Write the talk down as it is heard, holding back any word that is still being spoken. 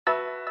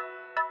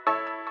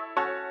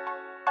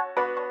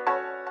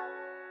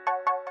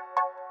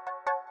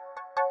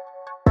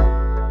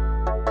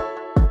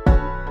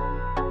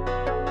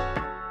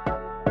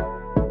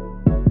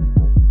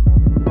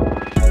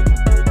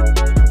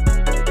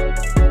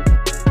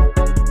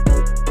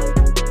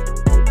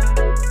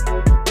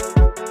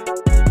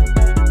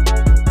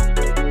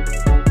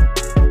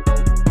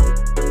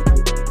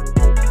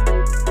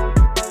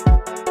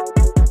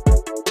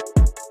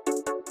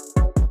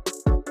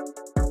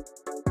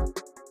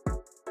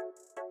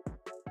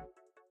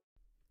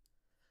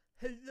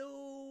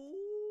Hello,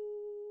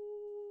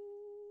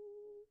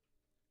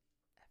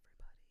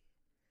 everybody,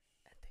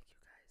 and thank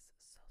you guys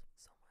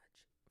so much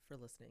for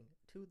listening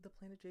to the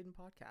Planet Jaden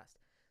podcast.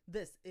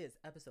 This is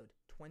episode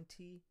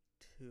 22.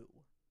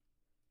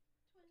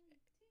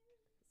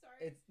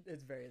 Sorry.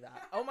 It's very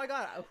that. Oh my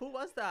god, who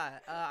was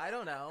that? I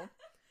don't know.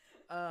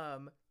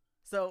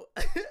 So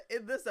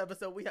in this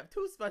episode we have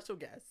two special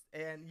guests,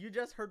 and you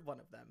just heard one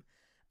of them.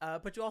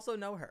 But you also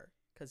know her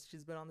because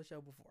she's been on the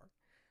show before.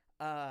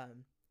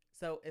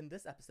 So in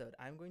this episode,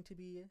 I'm going to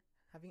be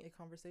having a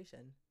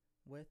conversation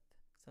with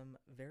some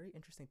very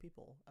interesting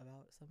people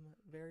about some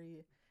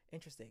very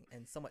interesting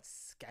and somewhat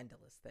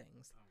scandalous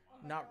things. Oh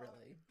my Not God.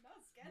 really.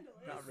 Not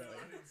scandalous. Not really.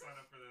 I didn't sign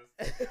up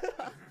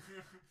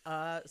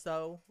for this.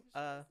 So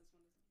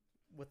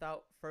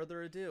without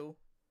further ado,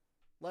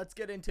 let's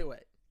get into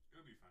it.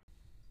 It'll be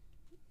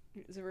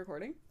fun. Is it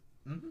recording?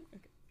 Mm-hmm.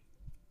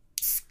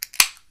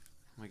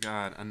 Oh my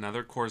god,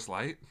 another Coors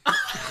Light?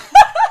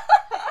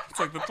 It's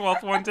like the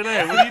 12th one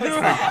today. What are you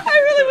doing?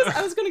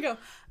 I was gonna go.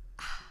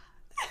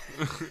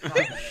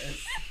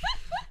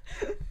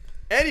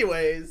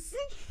 Anyways,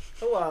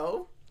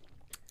 hello.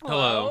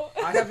 Hello.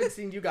 I haven't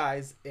seen you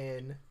guys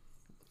in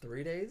 4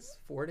 days.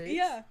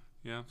 Yeah,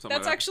 Yeah, something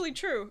that's like actually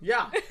true.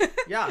 Yeah,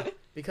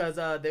 because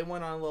they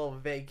went on a little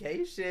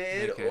vacation.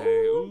 that. Okay.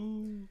 Ooh.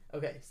 Ooh.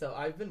 Okay, so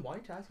I've been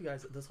wanting to ask you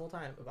guys this whole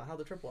time about how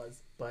the trip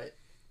was, but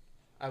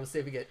I was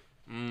saving it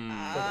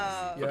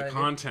Ah. for For this. the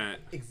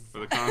content. For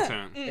the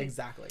content.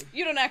 Exactly.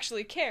 You don't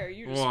actually care.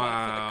 You just want it for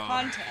Wow. the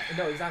content.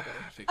 No, exactly.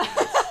 Fake news.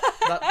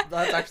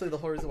 That's actually the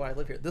whole reason why I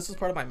live here. This was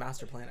part of my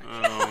master plan,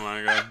 actually. Oh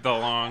my god, the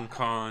long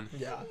con.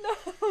 Yeah.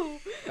 No,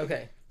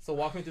 Okay, so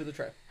walk me through the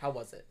trip. How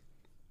was it?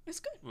 it's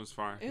good. It was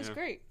far. It was yeah.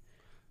 great.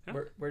 Yeah.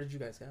 Where did you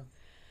guys go?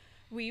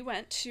 We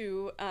went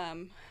to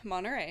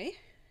Monterey,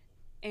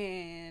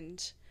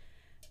 and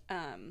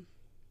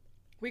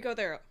we go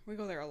there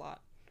a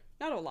lot.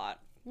 Not a lot.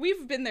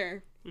 We've been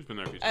there We've been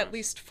there a few times. at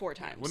least 4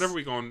 times. Whenever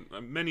we go on,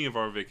 many of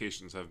our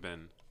vacations have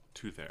been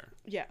to there.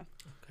 Yeah,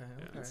 Okay,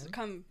 Yeah. okay. it's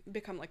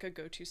become like a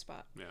go-to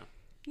spot. Yeah.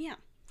 Yeah.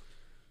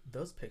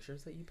 Those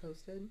pictures that you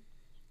posted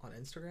on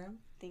Instagram,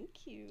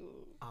 Thank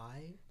you.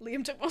 I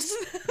Liam took most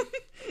of them.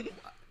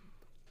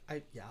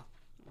 yeah.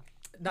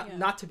 Yeah.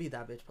 Not to be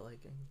that bitch, but like,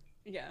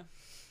 Yeah.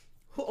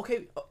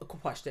 okay. A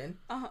question.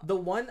 Uh-huh. The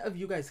one of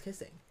you guys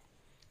kissing.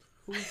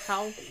 Who?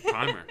 How?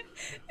 Timer.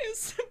 It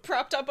was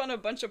propped up on a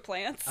bunch of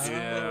plants.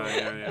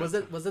 Yeah. Was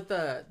it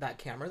that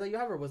camera that you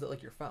have, or was it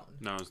like your phone?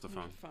 No, it was the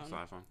phone. phone. It's the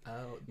iPhone.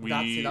 Oh,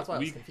 that's why I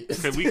was confused.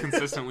 Because we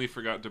consistently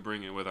forgot to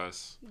bring it with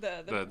us.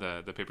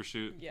 The The paper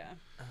shoot. yeah.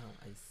 Oh,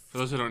 I For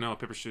those who don't know, a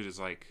paper shoot is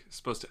like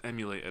supposed to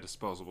emulate a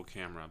disposable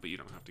camera, but you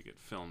don't have to get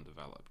film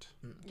developed.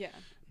 Yeah.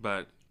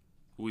 But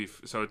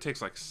so it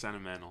takes like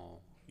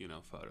sentimental,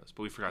 photos.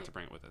 But we forgot to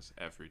bring it with us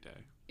every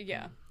day.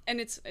 Yeah. And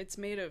it's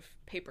made of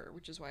paper,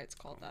 which is why it's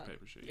called that.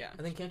 Paper shoot. Yeah.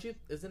 And then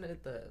isn't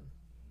it the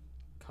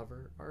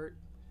cover art?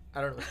 I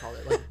don't know what to call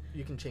it. Like,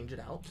 you can change it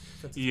out.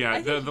 Since it's- Yeah,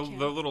 I the think you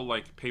the can. little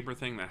like paper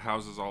thing that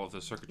houses all of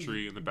the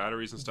circuitry and the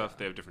batteries and stuff.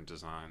 They have different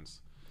designs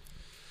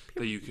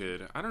that you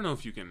could. I don't know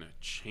if you can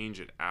change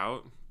it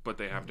out, but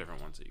they have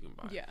different ones that you can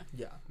buy. Yeah.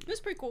 Yeah. It was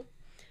pretty cool.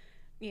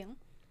 Yeah.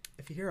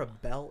 If you hear a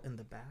bell in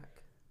the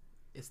back,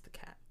 it's the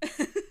cat.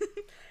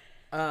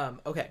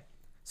 Okay.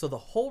 So the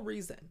whole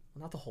reason,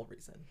 well, not the whole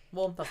reason.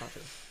 Well, that's not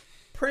true.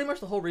 Pretty much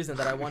the whole reason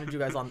that I wanted you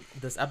guys on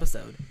this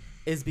episode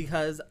is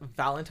because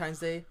Valentine's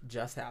Day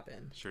just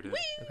happened. Sure did.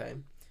 Okay.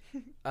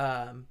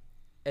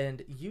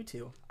 And you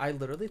two, I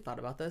literally thought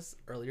about this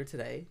earlier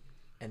today,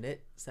 and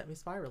it set me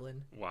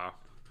spiraling. Wow.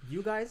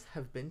 You guys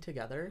have been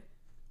together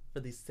for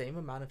the same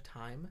amount of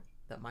time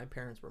that my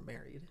parents were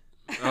married.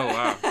 Oh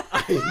wow.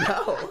 I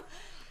know.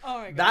 Oh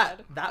my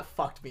god. That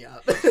fucked me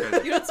up. You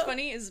know what's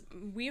funny is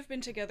we've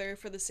been together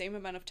for the same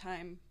amount of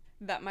time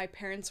that my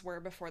parents were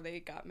before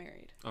they got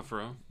married. Oh, for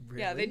real?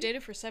 Yeah, they Really?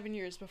 dated for 7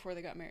 years before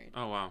they got married.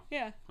 Oh wow.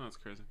 Yeah. Oh, that's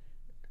crazy.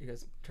 Are you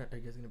guys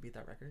gonna beat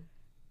that record?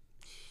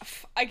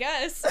 I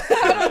guess.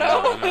 I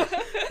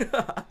don't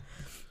know.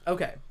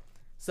 Okay,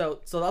 so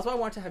that's why I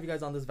wanted to have you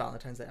guys on this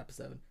Valentine's Day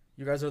episode.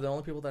 You guys are the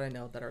only people that I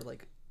know that are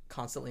like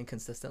constantly and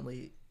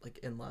consistently like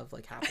in love,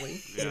 like happily.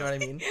 You know what I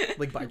mean?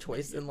 Like by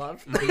choice in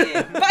love.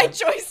 By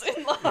choice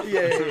in love.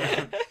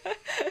 Yeah.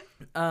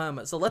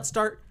 So let's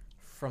start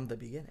from the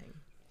beginning.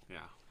 Yeah.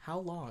 How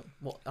long?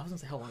 Well, I was gonna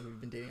say how long have you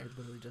been dating. I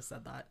literally just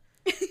said that.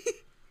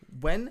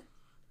 When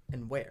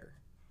and where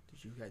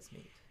did you guys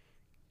meet?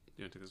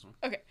 You want to take this one?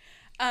 Okay.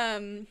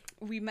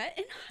 We met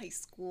in high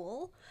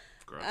school.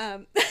 Gross.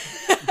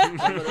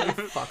 Literally,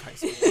 fuck high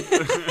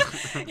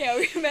school. Yeah,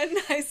 we met in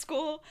high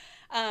school.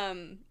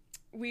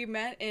 We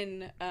met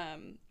in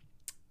man,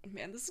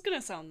 this is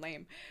gonna sound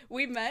lame.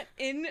 We met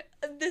in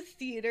the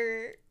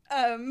theater.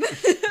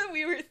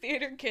 We were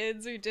theater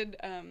kids. We did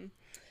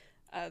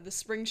the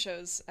spring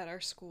shows at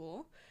our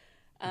school.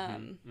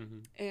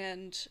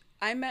 And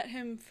I met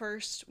him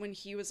first when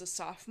he was a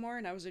sophomore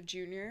and I was a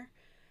junior.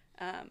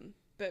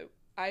 But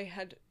I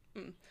had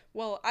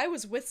Well, I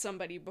was with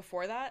somebody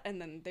before that, and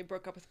then they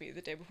broke up with me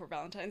the day before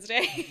Valentine's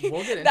Day.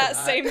 We'll get into that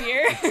that. same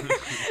year.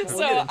 So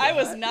get into I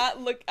was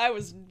that. I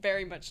was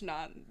very much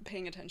not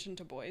paying attention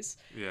to boys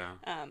Yeah.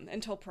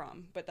 until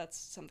prom, but that's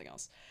something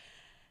else.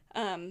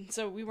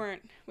 So we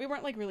weren't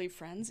like really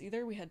friends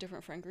either. We had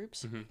different friend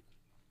groups,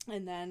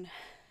 and then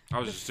I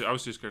was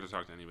too scared to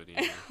talk to anybody.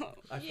 You know?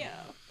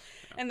 yeah.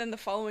 And then the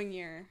following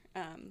year,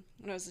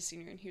 when I was a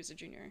senior and he was a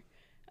junior,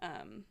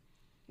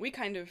 we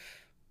kind of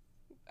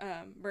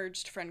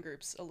merged friend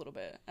groups a little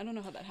bit. I don't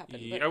know how that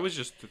happened. Yeah, but I was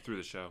just through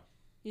the show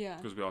yeah.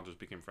 because we all just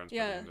became friends.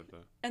 Yeah. By the end of the...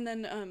 And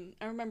then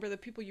I remember the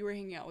people you were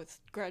hanging out with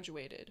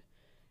graduated,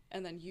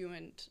 and then you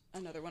and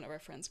another one of our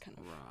friends kind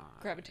of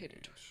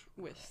gravitated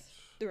with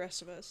the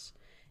rest of us.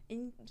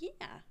 And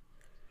yeah.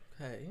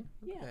 Okay.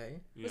 Yeah.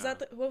 Okay. Yeah. Was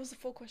that what was the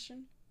full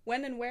question?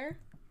 When and where?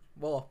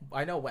 Well,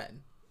 I know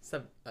when.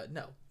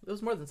 No, it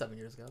was more than 7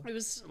 years ago. It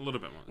was. a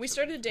little bit more? We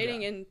started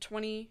dating in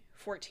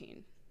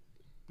 2014.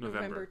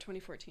 November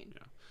 2014. Yeah.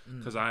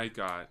 Because I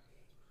got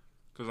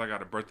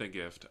a birthday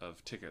gift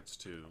of tickets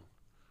to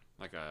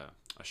like a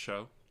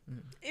show.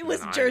 It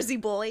was And Jersey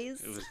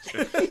Boys. It was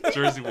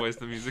Jersey Boys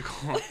the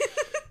musical.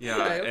 Yeah,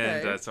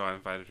 Okay. and so I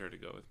invited her to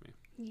go with me,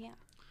 Yeah.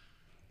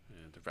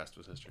 and the rest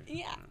was history.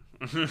 Yeah.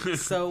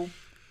 So,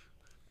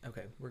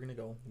 okay, we're gonna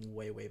go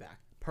way, way back.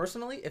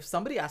 Personally, if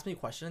somebody asked me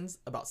questions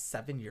about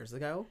 7 years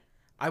ago,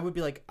 I would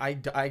be like, I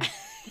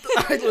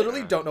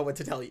literally don't know what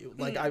to tell you.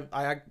 Like,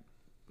 I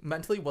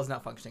mentally was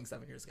not functioning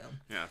 7 years ago.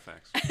 Yeah,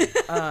 facts.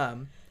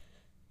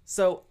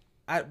 So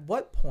at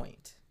what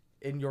point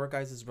in your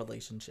guys'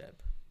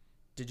 relationship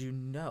did you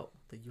know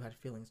that you had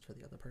feelings for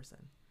the other person?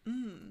 This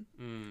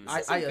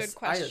is a good I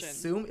question.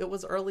 assume it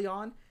was early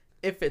on.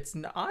 If it's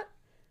not,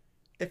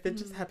 if it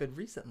just happened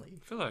recently, I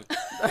feel like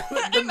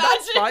then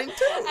that's fine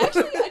too.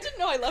 Actually, I didn't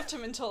know I loved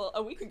him until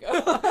a week ago.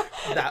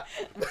 That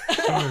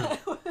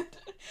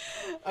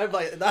I'm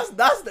like, that's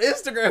the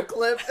Instagram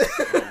clip.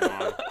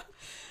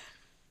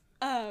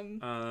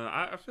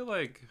 I feel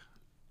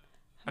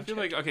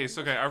like okay,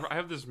 so I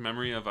have this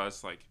memory of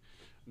us like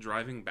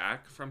driving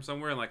back from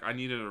somewhere, and like I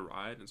needed a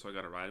ride, and so I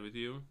got a ride with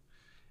you,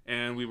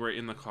 and we were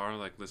in the car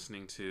like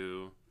listening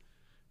to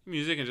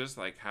music and just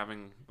like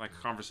having like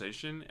a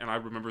conversation, and I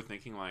remember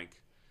thinking like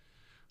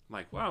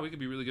wow, we could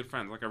be really good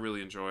friends. Like I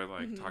really enjoy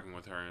like talking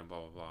with her and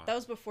blah blah blah. That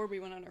was before we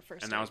went on our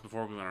first And date. that was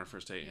before we went on our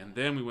first date, and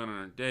then we went on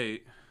our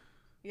date,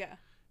 Yeah.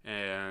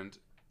 and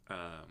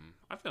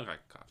I feel like I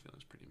got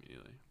feelings pretty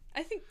immediately.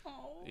 I think,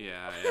 oh.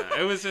 Yeah.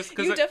 It was just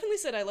because You definitely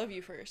said I love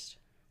you first.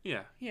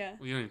 yeah. Yeah.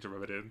 Well, you don't need to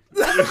rub it in.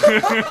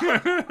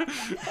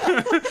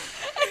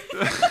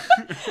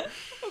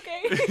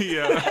 Okay.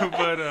 Yeah,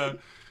 but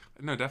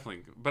no,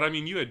 definitely. But I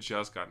mean, you had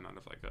just gotten out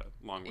of like a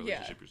long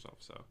relationship yourself,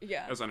 so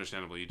Yeah. that's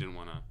understandable. You didn't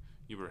want to.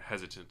 You were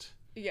hesitant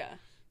Yeah.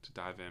 to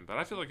dive in, but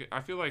I feel like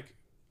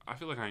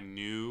I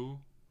knew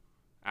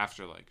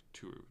after like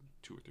two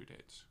or three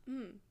dates.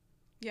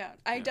 Yeah.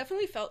 I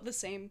definitely felt the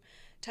same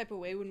type of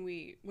way when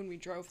we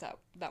drove that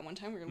one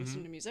time we were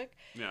listening to music.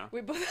 Yeah.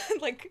 We both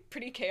had like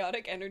pretty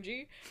chaotic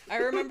energy, I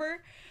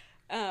remember.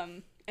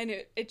 And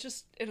it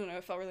just, I don't know,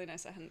 it felt really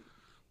nice. I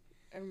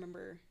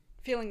remember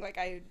feeling like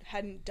I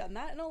hadn't done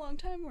that in a long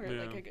time, where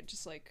like I could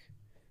just like,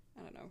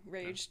 I don't know,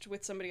 raged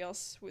with somebody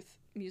else with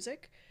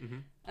music.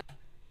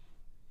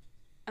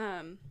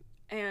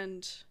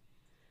 And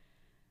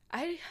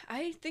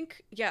I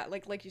think, yeah,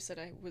 like you said,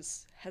 I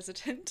was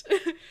hesitant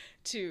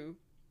to,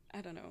 I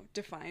don't know,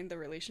 define the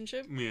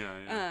relationship.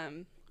 Yeah.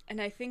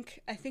 And I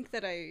think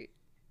that I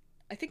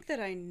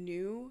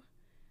knew,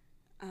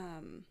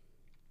 man,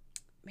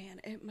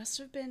 it must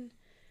have been,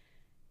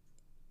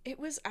 it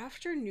was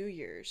after New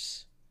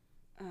Year's,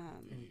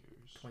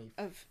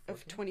 of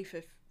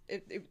 2015,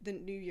 the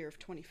New Year of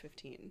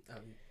 2015. Oh,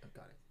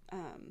 got it.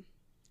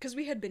 Because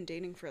we had been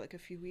dating for like a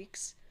few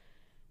weeks,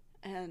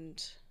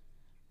 and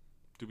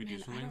Did we do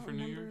man, I something don't for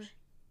New remember. Year's?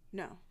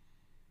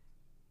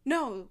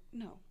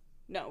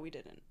 No, we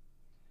didn't.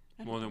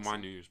 I don't Well, then think why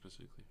so. New Year's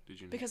specifically? Did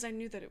you know? Because I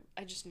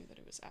just knew that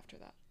it was after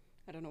that.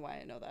 I don't know why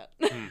I know that.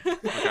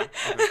 Okay.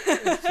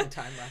 Interesting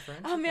time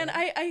reference. Oh man,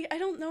 okay. I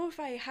don't know if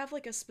I have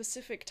like a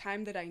specific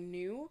time that I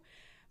knew,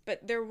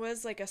 but there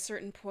was like a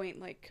certain point,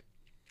 like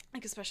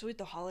especially with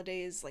the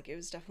holidays, like it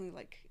was definitely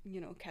like, you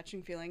know,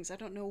 catching feelings. I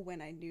don't know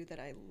when I knew that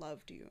I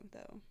loved you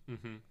though.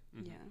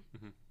 Yeah.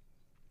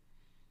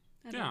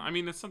 I don't Yeah, know. I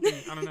mean, it's something,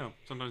 I don't know.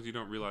 Sometimes you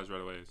don't realize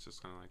right away. It's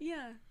just kind of like,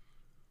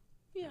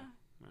 Yeah.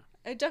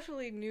 I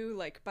definitely knew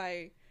like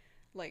by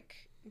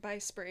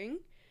spring,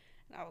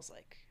 and I was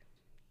like,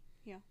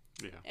 yeah.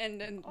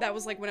 and that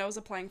was like when I was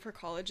applying for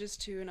colleges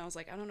too, and I was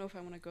like, I don't know if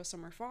I want to go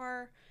somewhere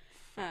far,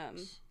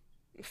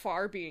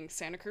 far being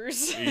Santa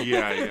Cruz.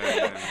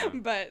 Yeah.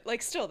 But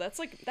like still, that's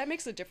like, that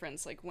makes a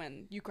difference. Like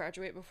when you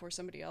graduate before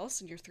somebody else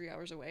and you're 3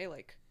 hours away,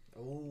 like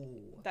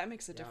that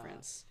makes a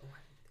difference. Oh,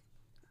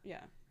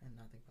 Yeah. I did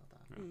not think about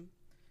that.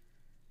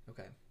 Yeah.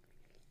 Okay.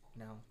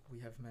 Now, we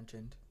have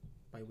mentioned,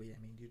 by we I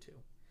mean you two,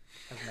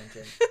 have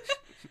mentioned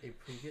a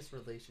previous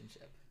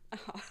relationship.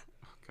 Oh,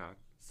 God.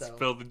 So,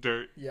 Spill the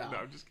dirt. Yeah. No,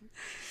 I'm just kidding.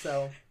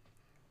 So,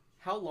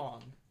 how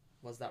long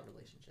was that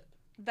relationship?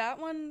 That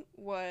one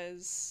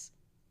was,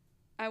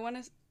 I want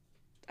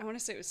to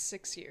say it was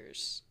 6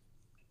 years.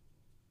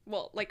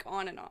 Well, like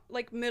on and on,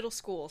 like middle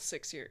school,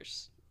 6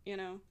 years. You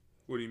know.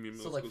 What do you mean?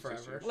 Middle So, like, school,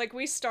 6 forever? years? Like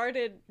we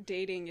started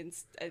dating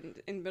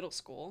in middle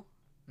school,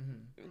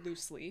 Mm-hmm.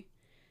 loosely.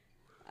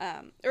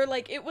 Or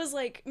like it was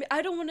like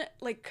I don't want to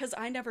like because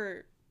I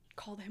never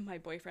called him my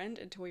boyfriend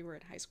until we were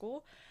in high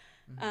school.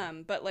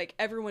 Mm-hmm. But like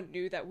everyone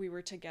knew that we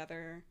were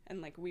together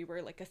and like we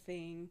were like a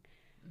thing.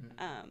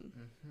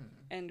 Mm-hmm.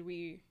 And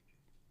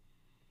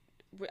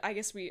I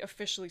guess we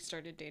officially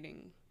started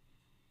dating.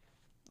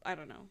 I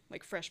don't know,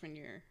 like freshman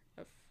year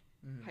of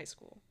Mm-hmm. high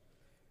school.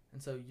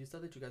 And so you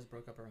said that you guys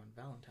broke up around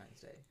Valentine's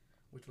Day,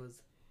 which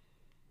was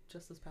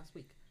just this past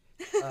week.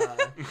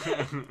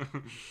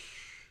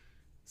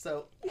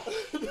 So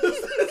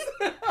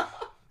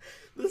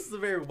this is a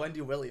very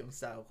Wendy Williams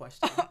style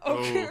question.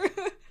 Okay.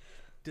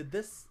 Did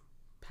this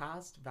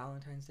past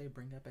Valentine's Day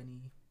bring up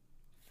any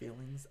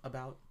feelings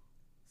about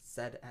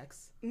said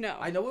ex? No.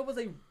 I know it was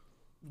a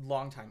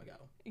long time ago,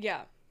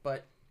 Yeah.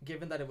 but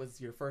given that it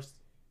was your first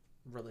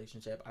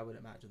relationship, I would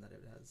imagine that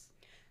it has.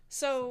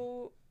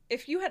 So,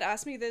 if you had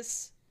asked me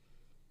this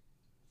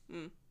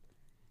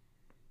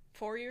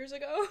 4 years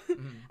ago,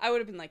 I would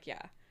have been like,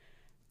 yeah.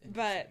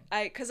 But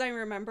because I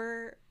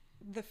remember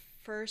the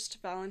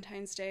first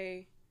Valentine's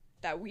Day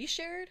that we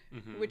shared,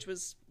 which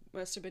must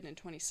have been in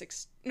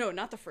 2016. No,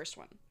 not the first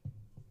one.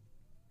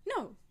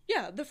 No,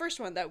 yeah, the first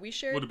one that we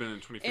shared Would have been in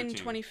 2015. in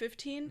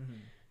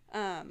 2015.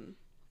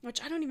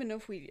 Which I don't even know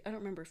if I don't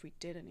remember if we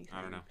did anything.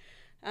 I don't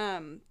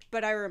know.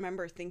 But I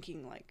remember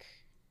thinking like,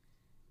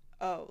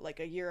 oh, like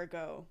a year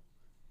ago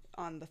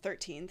on the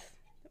 13th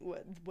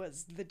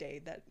was the day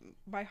that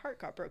my heart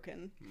got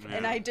broken. Yeah.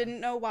 And I didn't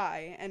know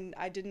why, and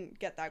I didn't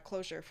get that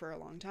closure for a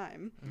long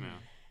time.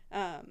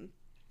 Yeah.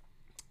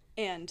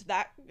 And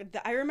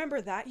I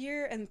remember that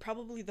year and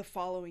probably the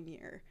following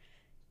year,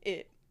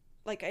 it,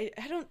 like,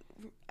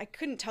 I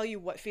couldn't tell you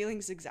what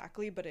feelings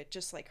exactly, but it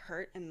just like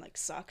hurt and like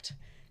sucked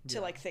to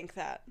like think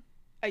that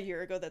a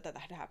year ago that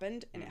had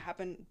happened, and it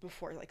happened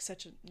before like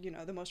such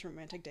a, the most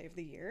romantic day of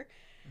the year.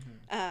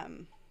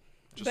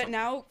 Just But like-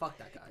 now, Fuck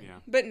that guy. Yeah.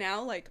 but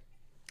now like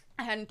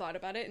I hadn't thought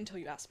about it until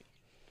you asked me.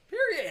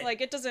 Period.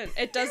 Like it doesn't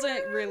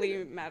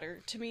really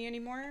matter to me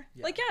anymore.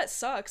 Yeah. Like yeah, it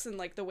sucks, and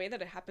like the way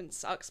that it happened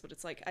sucks, but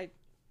it's like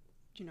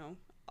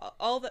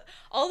all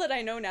that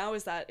I know now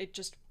is that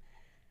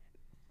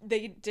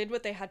they did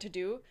what they had to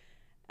do.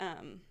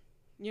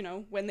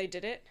 When they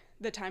did it,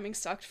 the timing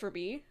sucked for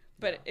me,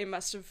 but it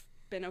must have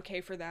been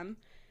okay for them,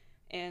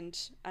 and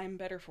I'm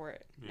better for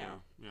it Yeah.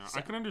 now. Yeah. So.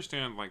 I can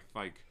understand like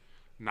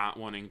not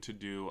wanting to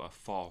do a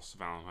false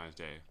Valentine's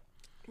Day.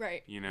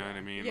 Right. You know what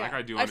I mean? Yeah. Like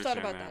I do I've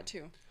understand thought about that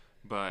too.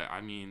 But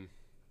I mean,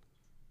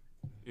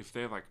 if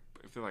they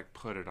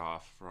put it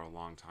off for a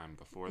long time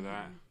before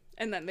that,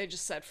 And then they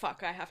just said,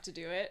 fuck, I have to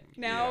do it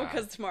now Yeah.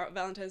 because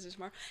Valentine's Day is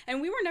tomorrow.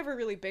 And we were never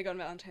really big on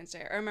Valentine's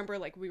Day. I remember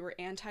like we were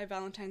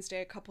anti-Valentine's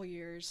Day a couple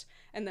years.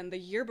 And then the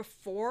year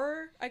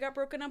before I got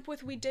broken up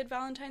with, we did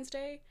Valentine's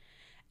Day.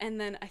 And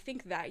then I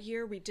think that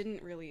year we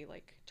didn't really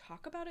like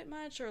talk about it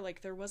much, or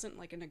like there wasn't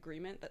like an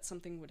agreement that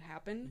something would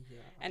happen. Yeah.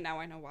 And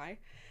now I know why.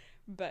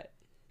 But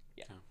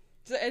yeah. Yeah.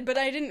 So, but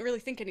I didn't really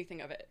think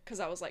anything of it because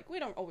I was like, we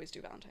don't always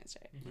do Valentine's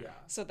Day. Yeah.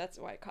 So that's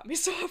why it caught me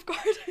so off guard.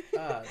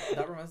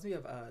 That reminds me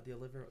of the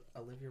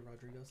Olivia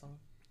Rodrigo song,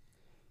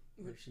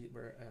 where she goes,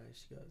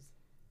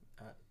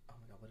 oh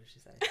my god, what did she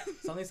say?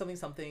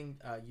 something.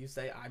 You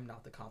say I'm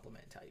not the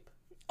compliment type.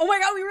 Oh my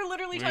god, we were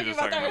literally We were talking just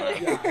about that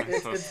talking earlier. about that. Yeah,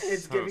 So-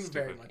 it's so giving very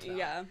stupid. much that.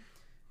 Yeah.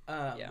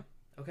 Yeah.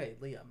 Okay,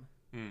 Liam.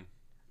 Mm.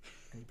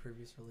 Any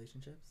previous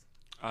relationships?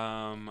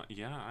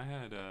 Yeah, I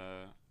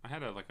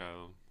had a like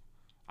a,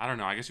 I don't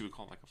know, I guess you would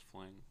call it like a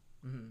fling,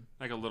 Mm-hmm.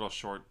 like a little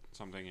short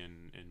something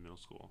in middle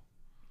school.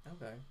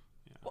 Okay.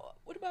 Yeah. Well,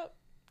 what about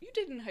you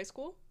did in high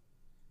school?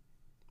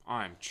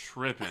 I'm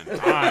tripping.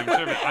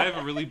 I have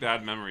a really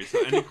bad memory,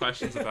 so any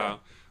questions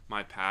about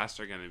my past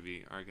are gonna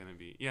be.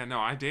 Yeah, no,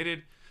 I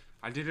dated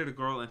a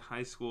girl in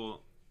high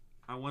school.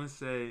 I want to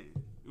say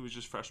it was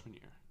just freshman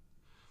year,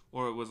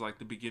 or it was like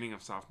the beginning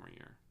of sophomore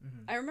year.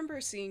 Mm-hmm. I remember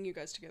seeing you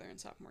guys together in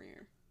sophomore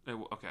year.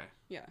 Okay.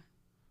 Yeah.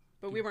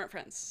 But we weren't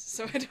friends,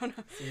 so I don't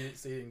know.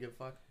 So you didn't give a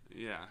fuck?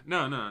 Yeah.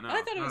 No. I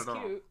thought it not was at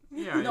all. cute.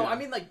 Yeah. No, yeah. I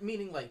mean like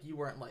meaning like you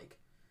weren't like,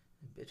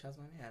 bitch has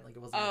my man. Like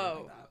it wasn't anything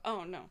like that.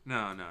 Oh no.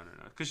 No.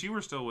 Because you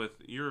were still with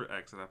your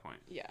ex at that point.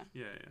 Yeah.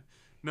 Yeah.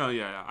 No,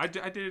 yeah. I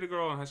dated a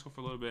girl in high school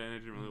for a little bit, and it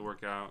didn't really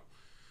work out.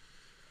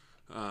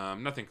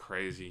 Nothing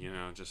crazy,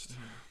 just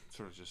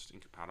sort of just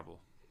incompatible.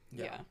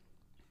 Yeah.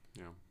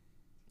 Yeah.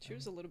 She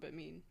was a little bit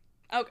mean.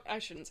 Oh, I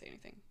shouldn't say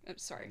anything. I'm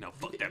sorry. No,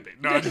 fuck that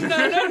bitch. No.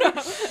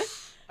 no.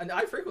 And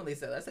I frequently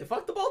say that. I say,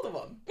 fuck the both of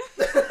them.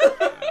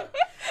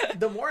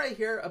 The more I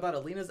hear about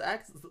Alina's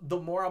ex, the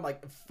more I'm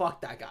like,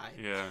 fuck that guy.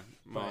 Yeah.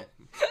 Well,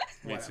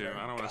 me too. whatever.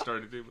 I don't want to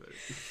start to do, but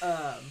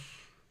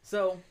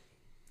So,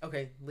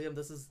 okay, Liam,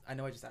 I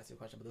know I just asked you a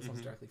question, but this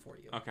one's directly for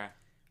you. okay.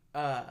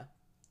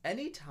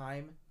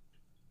 Anytime,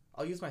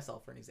 I'll use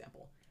myself for an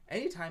example.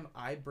 Anytime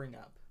I bring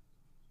up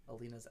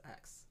Alina's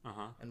ex,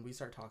 Uh-huh. and we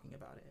start talking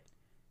about it,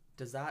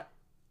 does that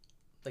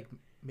like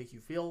make you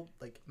feel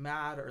like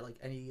mad or like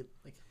any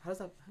like how does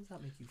that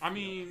make you feel? I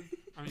mean,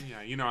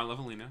 yeah, you know, I love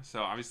Alina,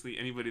 so obviously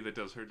anybody that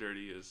does her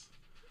dirty is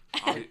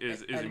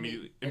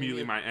Enemy.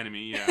 immediately my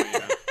enemy.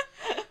 Yeah.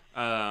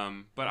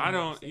 But I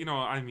don't, you know,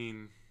 I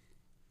mean,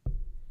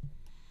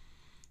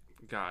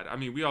 God, I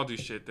mean, we all do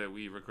shit that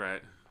we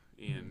regret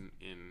in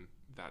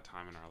that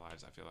time in our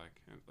lives. I feel like,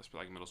 let's be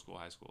like middle school,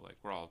 high school, like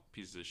we're all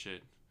pieces of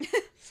shit.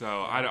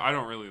 So I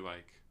don't really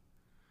like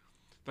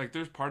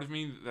there's part of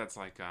me that's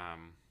like how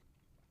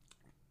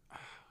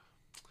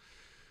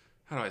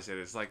do I say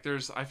this? Like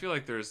I feel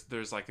like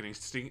there's like an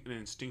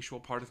instinctual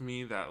part of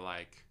me that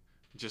like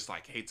just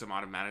like hates him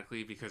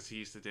automatically because he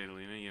used to date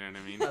Alina, you know what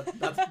I mean?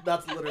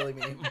 That's literally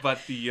me. But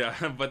the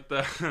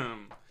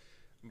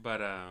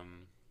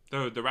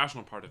the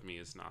rational part of me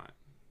is not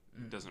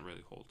doesn't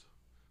really hold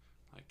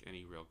like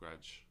any real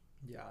grudge.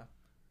 Yeah,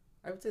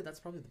 I would say that's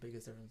probably the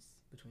biggest difference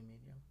between me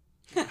and you.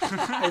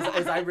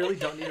 is I really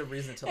don't need a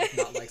reason to like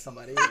not like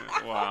somebody.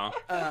 Wow.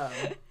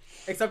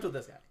 Except with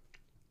this guy,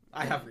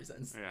 I have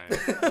reasons. Yeah.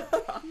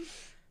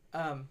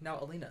 Now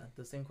Alina,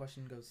 the same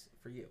question goes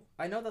for you.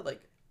 I know that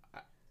like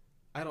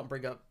I don't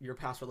bring up your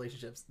past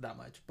relationships that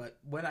much, but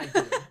when I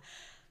do,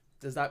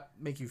 does that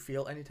make you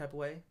feel any type of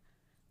way?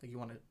 Like you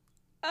want to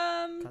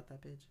cut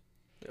that bitch?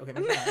 Okay,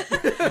 maybe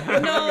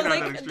not. No,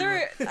 like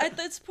there at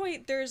this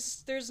point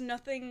there's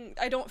nothing.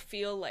 I don't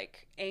feel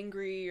like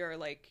angry or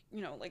like,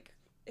 you know, like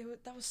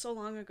that was so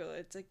long ago.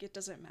 It's like it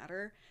doesn't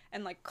matter.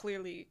 And like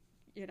clearly,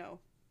 you know,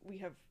 we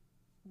have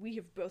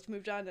both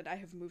moved on, and I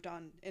have moved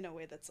on in a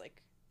way that's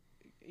like,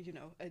 you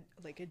know, a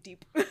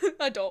deep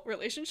adult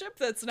relationship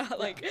that's not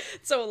like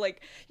so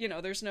like, you know,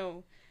 there's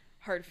no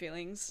hard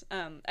feelings.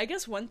 I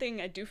guess one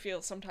thing I do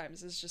feel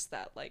sometimes is just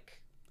that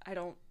like I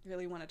don't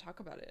really want to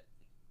talk about it.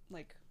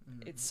 Like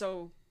it's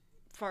so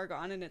far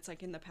gone and it's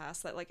like in the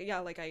past that like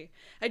like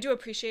I do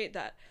appreciate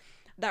that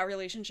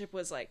relationship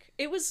was like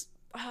it was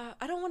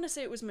I don't want to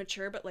say it was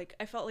mature, but like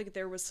I felt like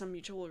there was some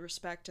mutual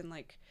respect and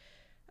like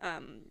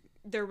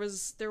there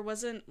was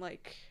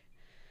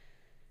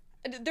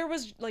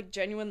like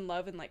genuine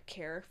love and like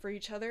care for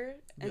each other,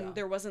 and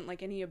there wasn't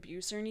like any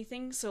abuse or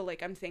anything. So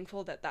like I'm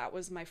thankful that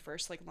was my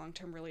first like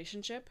long-term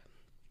relationship.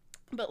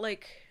 But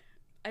like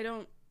I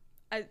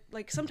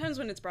like sometimes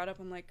when it's brought up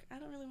I'm like I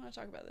don't really want to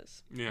talk about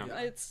this. Yeah.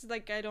 It's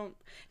like I don't,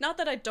 not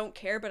that I don't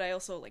care, but I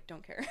also like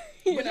don't care.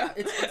 Well, yeah,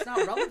 it's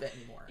not relevant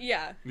anymore.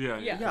 Yeah,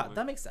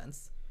 that makes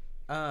sense.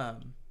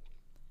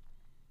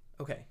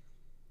 Okay,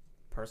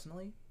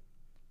 personally,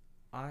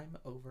 I'm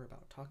over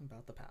about talking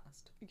about the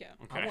past. Yeah.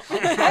 Okay.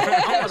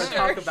 I want to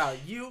talk about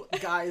you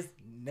guys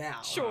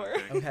now. Sure.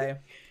 Okay.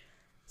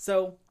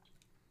 So,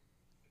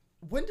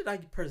 when did I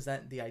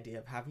present the idea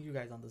of having you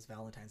guys on this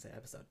Valentine's Day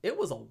episode? It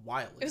was a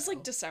while ago. It was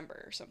like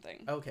December or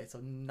something. Okay, so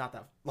not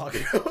that long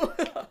ago.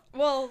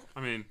 Well,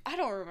 I mean, I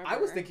don't remember. I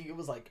was thinking it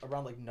was like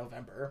around like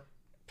November.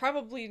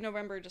 Probably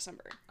November,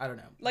 December. I don't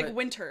know. Like but,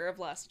 winter of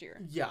last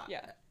year. Yeah.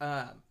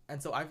 Yeah.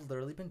 And so I've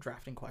literally been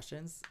drafting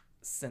questions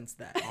since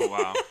then. oh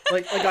wow.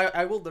 like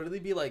I will literally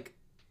be like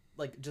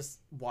just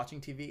watching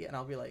TV and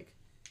I'll be like,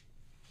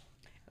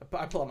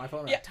 I pull out my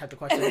phone and I type the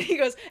question. And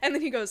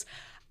then he goes,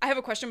 I have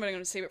a question, but I'm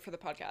going to save it for the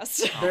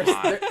podcast.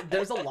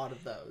 There's a lot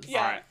of those. Yeah.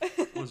 All right,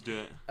 let's do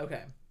it.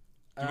 Okay.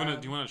 Do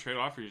you want to trade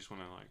off, or you just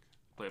want to like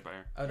play it by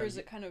ear? Oh, no, or is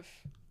it kind of?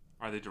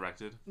 Are they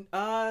directed?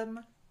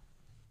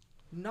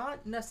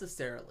 Not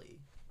necessarily.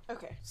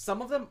 Okay.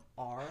 Some of them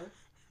are.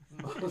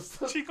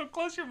 Chico,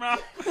 close your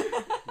mouth.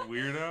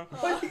 Weirdo.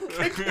 Why do you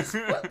kick his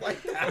foot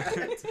like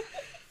that?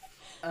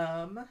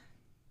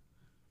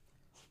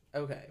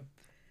 Okay.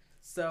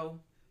 So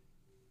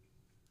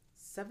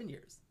 7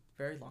 years.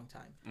 Very long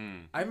time.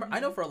 I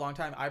know for a long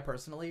time, I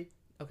personally,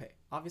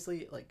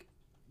 obviously, like,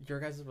 your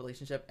guys'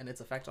 relationship and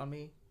its effect on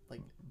me,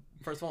 like,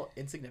 first of all,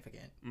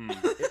 insignificant.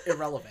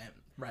 Irrelevant,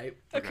 right?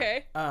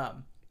 Okay.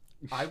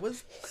 I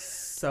was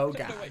so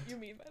gagged. I don't know what you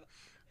mean by that.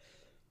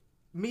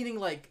 Meaning,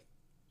 like,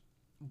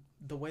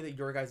 the way that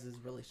your guys'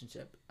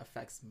 relationship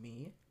affects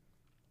me,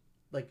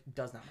 like,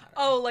 does not matter.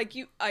 Oh, like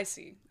I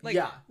see. Like,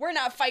 yeah. We're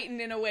not fighting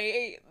in a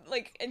way,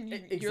 like, and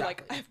you're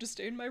like, I have to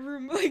stay in my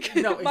room. Like,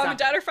 no, mom and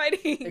dad are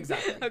fighting.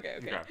 Exactly. Okay.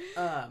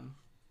 I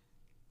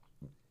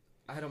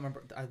don't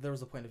remember. There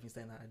was a point of me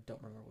saying that. I don't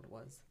remember what it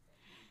was.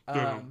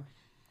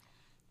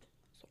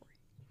 Sorry.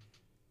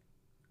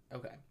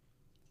 Okay.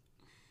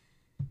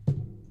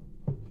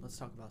 Let's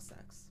talk about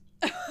sex.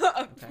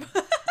 Okay.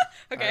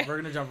 Okay. Right, we're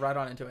gonna jump right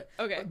on into it.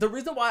 Okay. The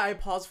reason why I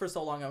paused for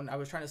so long and I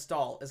was trying to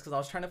stall is because I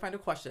was trying to find a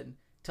question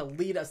to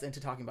lead us into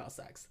talking about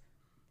sex.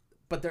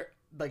 But they're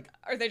like,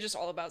 are they just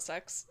all about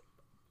sex?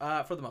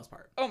 for the most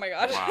part. Oh my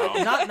god.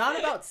 Wow. Not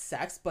about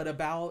sex, but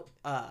about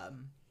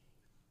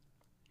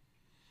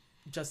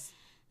just,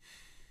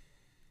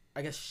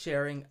 I guess,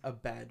 sharing a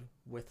bed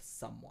with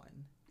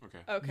someone. Okay.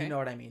 Okay. You know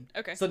what I mean?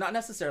 Okay. So not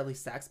necessarily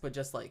sex, but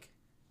just like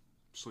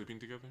Sleeping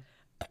together.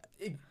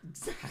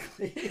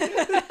 exactly.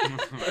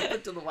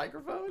 To the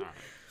microphone. All right.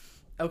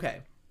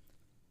 Okay.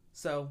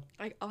 So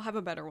I'll have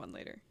a better one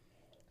later.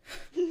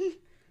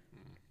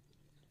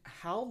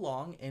 how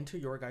long into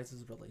your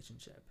guys'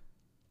 relationship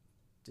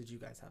did you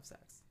guys have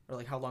sex? Or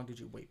like how long did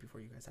you wait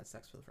before you guys had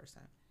sex for the first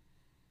time?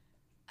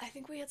 I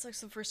think we had sex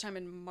the first time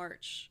in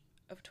March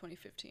of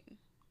 2015.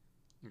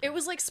 Okay. It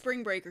was like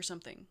spring break or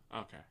something.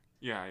 Okay.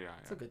 Yeah.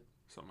 It's a good,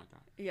 Something like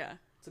that. Yeah.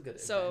 it's a good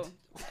So,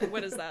 event.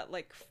 what is that?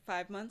 Like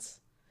 5 months?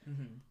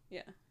 Mm-hmm.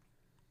 Yeah.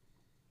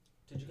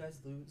 Did you guys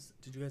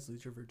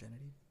lose your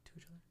virginity to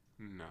each other?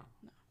 No.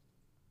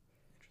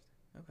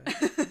 Okay.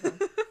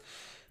 Okay.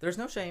 There's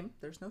no shame,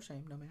 no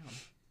ma'am.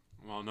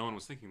 Well, no one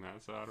was thinking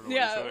that, so I don't know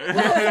Yeah. what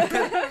to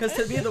say. Because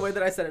to me, the way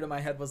that I said it in my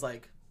head was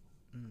like,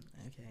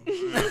 okay.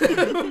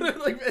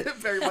 Like,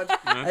 very much.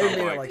 I didn't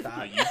mean it like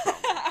that. You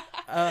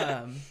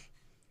probably.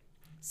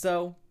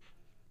 So,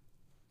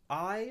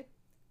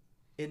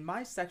 in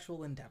my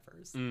sexual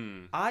endeavors,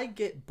 I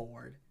get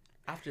bored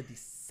after the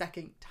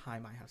second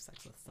time I have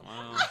sex with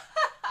someone. Well,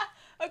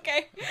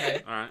 Okay.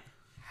 Okay. all right.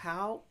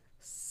 How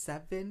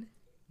 7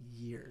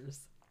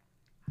 years?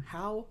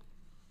 How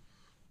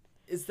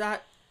is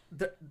that?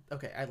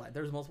 Okay, I lied.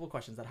 There's multiple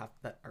questions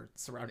that are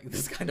surrounding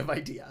this kind of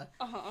idea.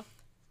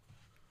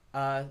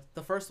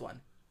 The first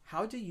one: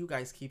 how do you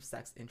guys keep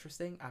sex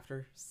interesting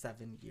after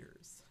 7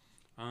 years?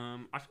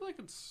 I feel like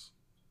it's,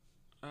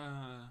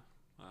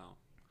 well,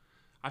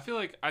 I feel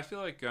like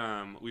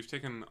we've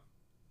taken.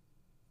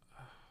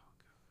 Oh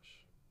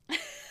gosh.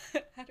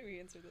 How do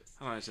we answer this?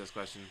 How do I answer this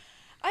question?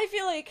 I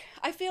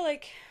feel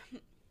like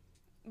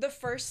the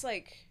first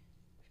like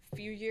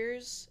few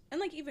years, and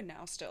like even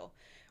now still,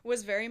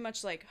 was very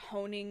much like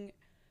honing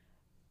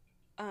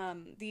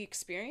the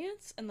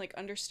experience and like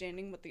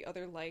understanding what the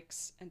other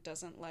likes and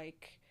doesn't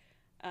like,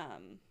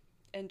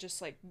 and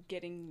just like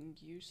getting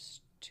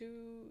used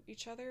to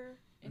each other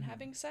in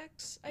having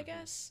sex, I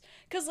guess.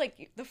 Because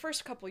like the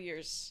first couple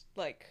years,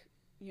 like,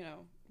 you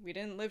know, we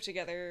didn't live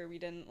together, we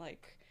didn't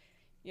like,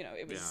 you know,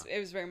 it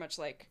was very much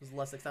like It was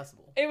less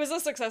accessible. it was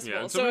less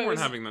accessible. Yeah, so we it weren't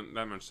was, having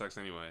that much sex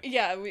anyway.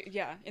 yeah,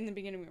 in the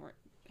beginning we weren't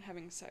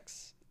having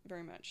sex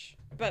very much,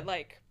 but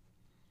like,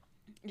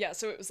 yeah,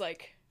 so it was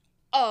like,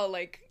 oh,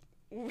 like,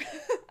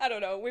 I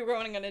don't know, we were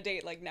going on a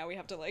date, like now we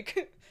have to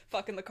like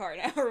fuck in the car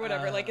now or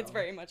whatever. Like it's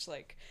very much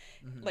like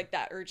like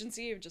that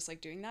urgency of just like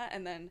doing that.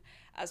 And then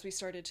as we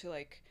started to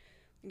like,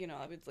 you know,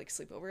 I would like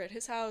sleep over at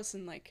his house,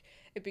 and like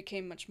it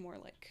became much more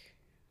like,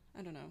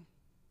 I don't know,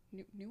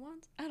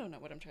 nuance. I don't know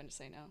what I'm trying to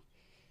say now.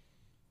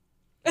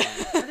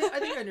 I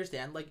think I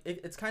understand. Like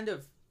it's kind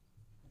of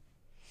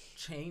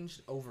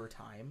changed over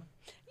time.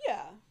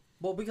 Yeah.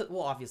 Well,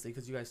 obviously,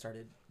 because you guys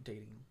started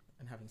dating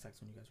and having sex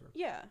when you guys were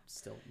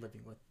still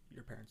living with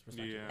your parents,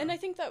 respectively. Yeah. And I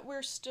think that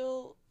we're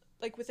still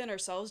like within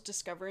ourselves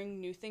discovering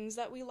new things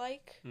that we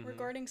like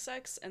regarding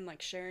sex and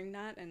like sharing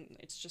that, and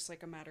it's just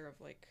like a matter of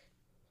like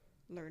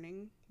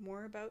learning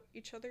more about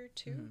each other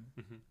too.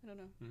 I don't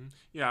know.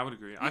 Yeah, I would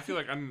agree. I feel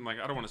like I don't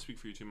want to speak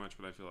for you too much,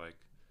 but I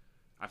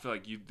feel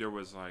like there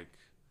was like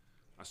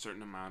a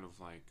certain amount of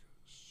like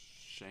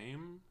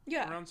shame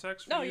around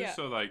sex for you. Yeah.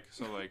 So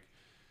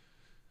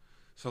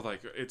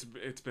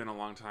it's been a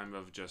long time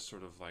of just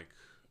sort of like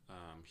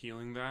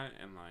healing that,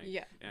 and like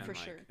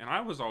sure. And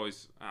I've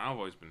always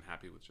been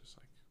happy with just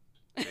like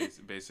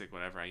basic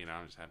whatever. You know,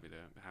 I'm just happy to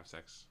have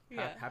sex.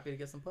 Happy to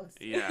get some pussy.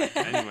 Yeah.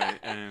 Anyway,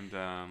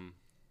 and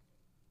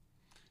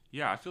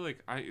yeah, I feel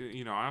like I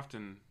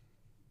often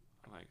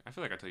like I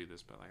feel like I tell you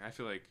this, but like I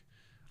feel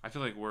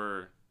like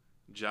we're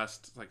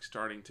just like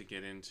starting to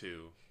get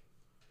into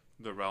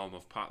the realm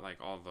of like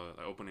all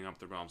the opening up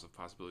the realms of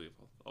possibility of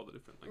all the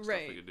different like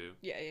stuff we could do.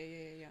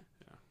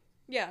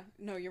 Yeah,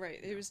 no, you're right.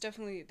 There was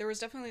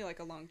definitely like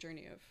a long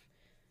journey of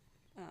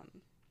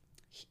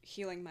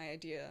healing my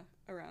idea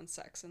around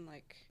sex and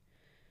like,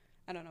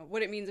 I don't know,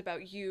 what it means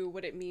about you,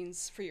 what it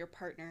means for your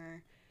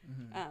partner.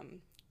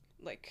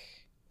 Like,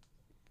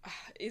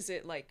 is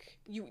it like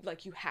you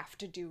have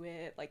to do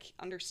it, like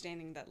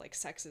understanding that like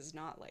sex is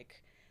not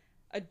like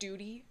a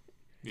duty.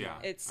 Yeah,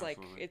 it's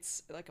absolutely. like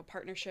it's like a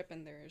partnership,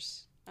 and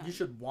there's you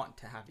should want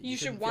to have it. You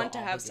should want to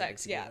have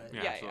sex. Yeah.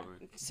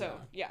 Absolutely. So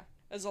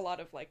there's a lot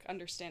of like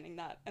understanding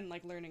that and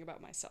like learning about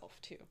myself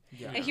too.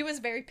 Yeah. And he was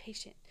very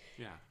patient.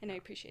 Yeah. And I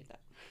appreciate that.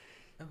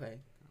 Okay,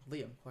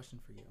 Liam, question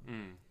for you.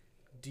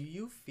 Do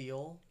you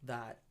feel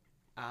that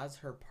as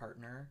her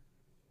partner,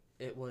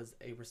 it was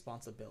a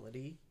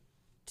responsibility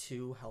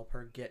to help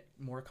her get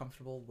more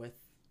comfortable with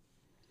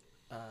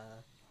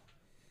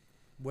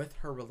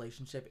her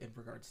relationship in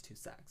regards to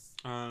sex?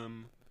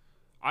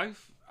 I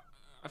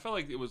felt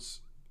like it was.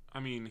 I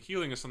mean,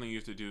 healing is something you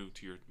have to do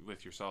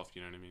with yourself.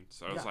 You know what I mean?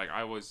 So it's like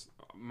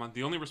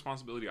the only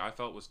responsibility I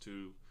felt was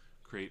to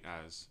create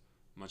as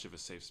much of a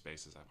safe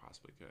space as I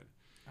possibly could,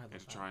 and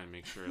to try and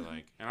make sure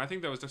like. And I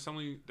think that was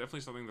definitely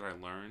something that I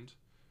learned,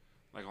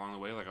 like along the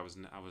way. Like I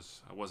wasn't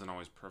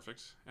always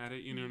perfect at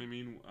it. You know what I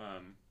mean?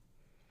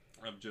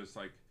 Of just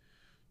like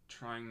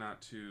trying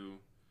not to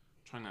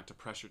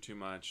pressure too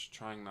much,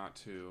 trying not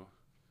to.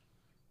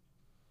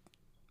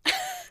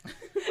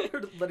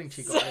 We're letting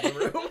Chico out of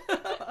the room.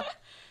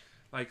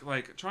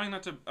 like trying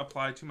not to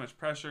apply too much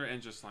pressure,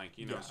 and just like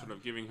sort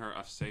of giving her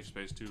a safe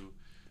space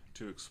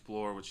to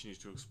explore what she needs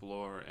to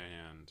explore,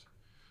 and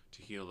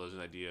to heal those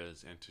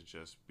ideas and to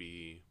just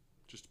be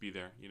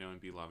there, you know,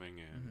 and be loving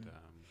and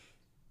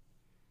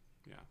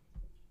yeah.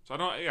 So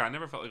I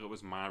never felt like it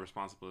was my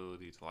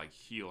responsibility to like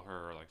heal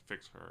her or like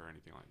fix her or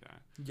anything like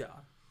that.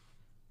 Yeah.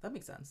 That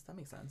makes sense.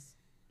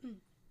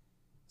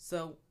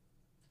 So,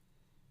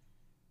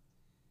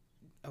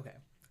 okay.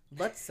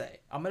 Let's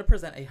say I'm going to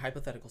present a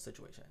hypothetical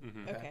situation.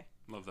 Okay.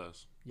 Love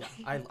those. Yeah,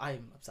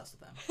 I'm obsessed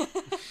with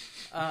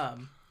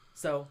them.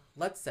 So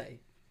let's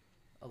say,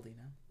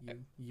 Alina,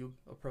 you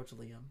approach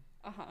Liam.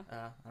 I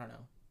don't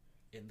know,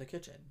 in the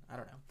kitchen. I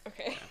don't know.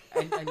 Okay.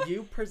 And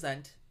you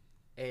present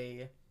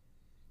a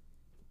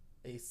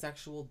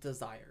sexual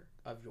desire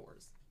of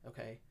yours.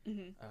 Okay.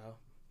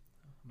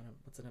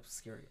 What's an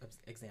obscure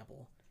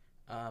example?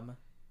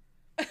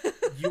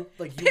 You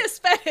piss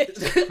fetish.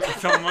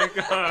 Oh my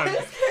god.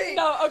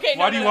 No, okay.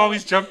 Why do you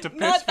always jump to piss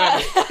Not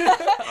fetish?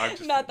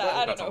 that. Not that.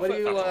 I don't know. What do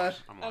you? I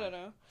don't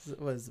know.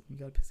 You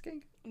got a piss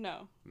king?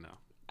 No.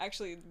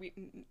 Actually, we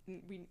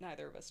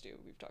neither of us do.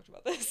 We've talked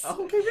about this.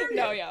 Oh, okay.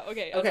 No, yeah.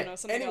 Okay. I don't know.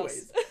 Something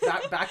Anyways,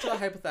 else. back to the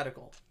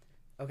hypothetical.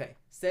 Okay.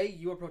 Say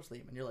you approach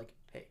Liam and you're like,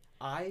 "Hey,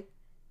 I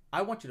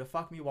want you to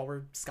fuck me while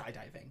we're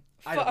skydiving."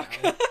 I don't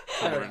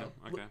know.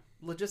 Okay.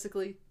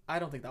 Logistically, I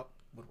don't think that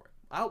would work.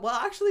 Well,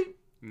 actually,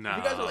 No. if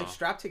you guys are like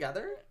strapped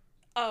together.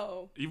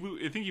 Oh.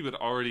 I think you would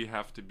already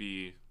have to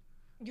be.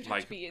 You'd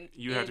like, have to be in.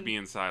 You have to be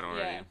inside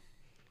already. Yeah.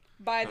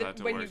 By for the that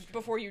to when work. you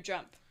before you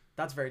jump.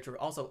 That's very true.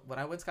 Also, when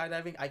I went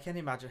skydiving, I can't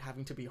imagine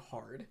having to be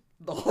hard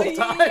the whole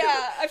time.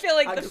 Yeah, I feel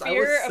like the I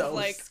fear was of so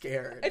like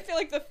scared. I feel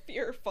like the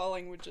fear of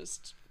falling would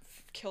just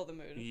kill the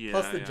mood. Yeah.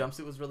 Plus, the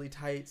jumpsuit was really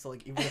tight, so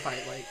like even if I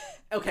like,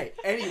 okay.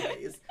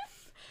 Anyways,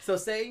 so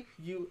say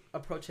you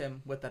approach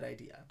him with that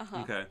idea,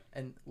 Okay.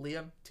 and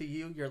Liam, to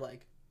you, you're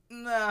like,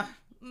 nah.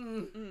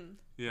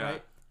 Yeah.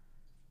 Right?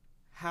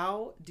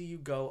 How do you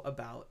go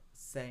about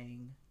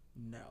saying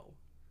no?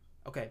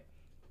 Okay.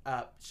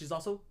 She's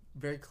also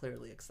very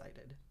clearly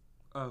excited.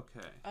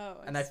 Okay. Oh.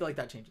 And I feel like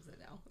that changes it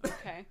now.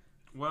 Okay.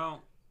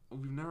 Well,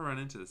 we've never run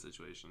into this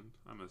situation,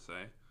 I'm gonna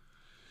say.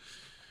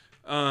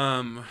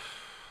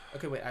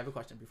 Okay, wait, I have a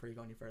question before you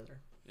go any further.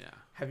 Yeah.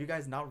 Have you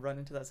guys not run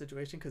into that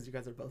situation because you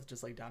guys are both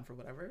just like down for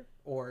whatever?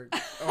 Or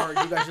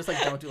you guys just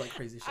like don't do like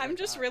crazy shit? I'm like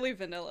just that? really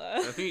vanilla.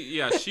 I think,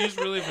 yeah, she's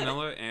really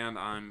vanilla and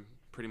I'm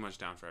pretty much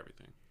down for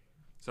everything.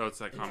 So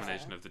it's like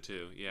combination of the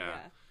two. Yeah.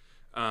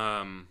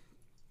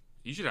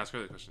 You should ask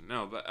her the question.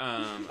 No, but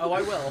Oh,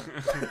 I will.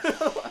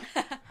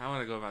 how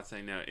would I go about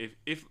saying no?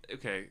 If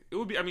okay, it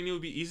would be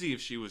easy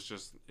if she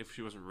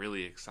wasn't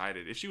really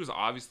excited. If she was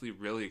obviously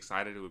really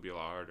excited, it would be a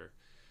lot harder.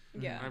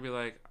 Yeah. I'd be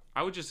like,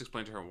 I would just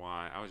explain to her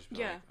why. I would just be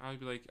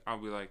like,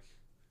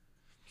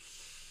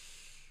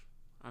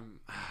 I'm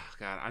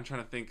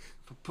trying to think,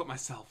 put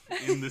myself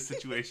in this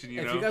situation,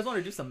 you know? If you guys want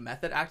to do some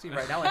method acting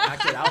right now and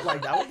act it out,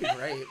 like that would be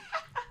great.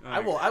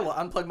 I will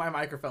unplug my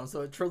microphone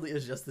so it truly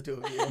is just the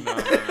two of you. No.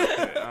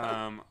 Okay.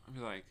 I'd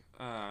be like,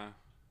 I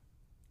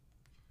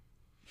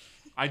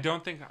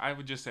don't think I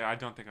would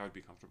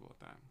be comfortable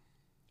with that.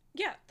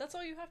 Yeah, that's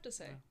all you have to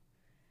say.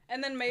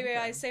 And then maybe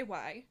I say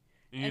why.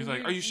 And he's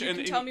like, "Are you sure?" You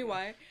can tell me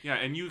why. Yeah,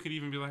 and you could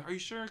even be like, "Are you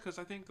sure?" Because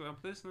I think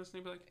this and this, and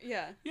he'd be like,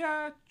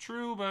 Yeah,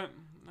 true, but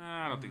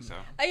I don't think so."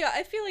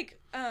 I feel like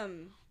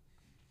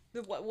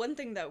the one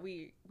thing that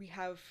we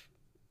have,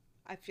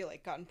 I feel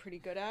like gotten pretty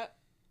good at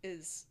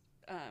is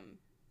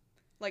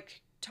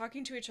like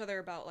talking to each other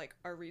about like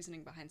our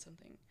reasoning behind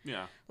something.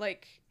 Yeah.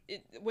 Like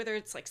whether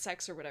it's like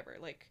sex or whatever,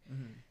 like,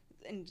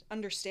 and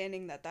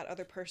understanding that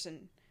other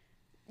person,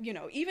 you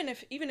know, even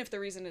if the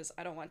reason is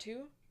I don't want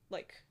to,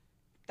 like,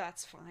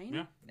 that's fine.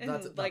 Yeah. And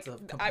that's like a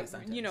complete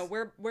sentence. you know,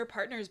 we're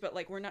partners, but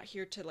like we're not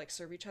here to like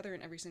serve each other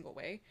in every single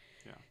way.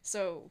 Yeah.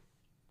 So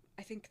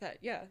I think that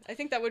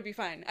would be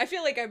fine. I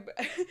feel like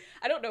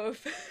I don't know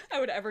if I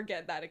would ever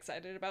get that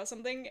excited about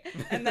something.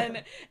 And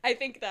then I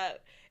think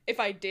that if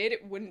I did,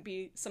 it wouldn't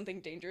be something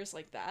dangerous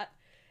like that.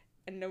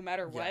 And no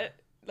matter what,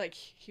 like,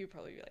 he would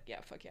probably be like, yeah,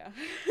 fuck yeah.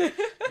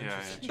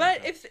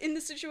 But if in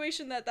the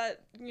situation that,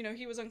 you know,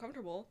 he was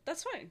uncomfortable,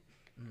 that's fine.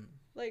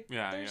 Like,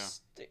 I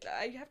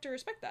have to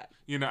respect that.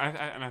 You know,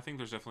 I think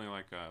there's definitely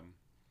like,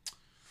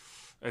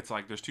 it's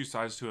like there's two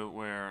sides to it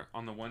where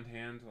on the one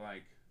hand,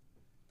 like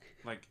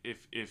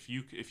if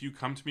you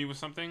come to me with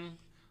something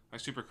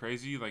like super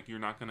crazy, like you're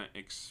not going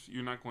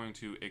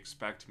to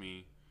expect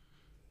me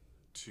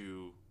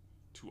to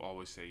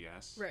always say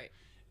yes. Right.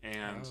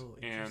 And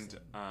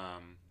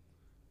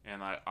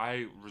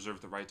I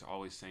reserve the right to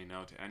always say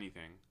no to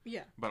anything.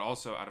 Yeah. But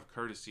also out of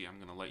courtesy, I'm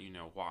going to let you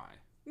know why.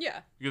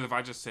 Yeah. Because if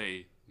I just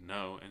say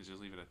no and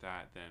just leave it at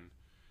that, then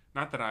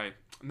not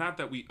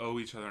that we owe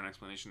each other an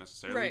explanation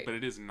necessarily, right. But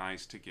it is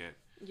nice to get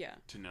yeah.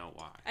 to know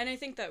why. And I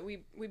think that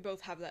we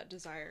both have that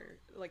desire,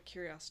 like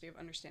curiosity of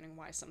understanding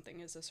why something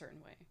is a certain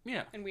way.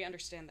 Yeah. And we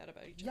understand that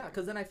about each other. Yeah,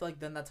 because then I feel like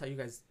then that's how you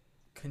guys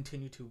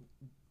continue to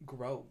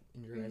grow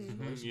in your guys'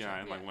 relationship. Yeah,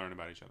 and like learn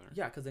about each other.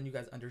 Yeah, because then you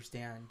guys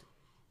understand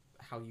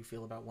how you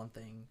feel about one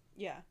thing.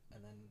 Yeah.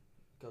 And then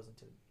goes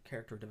into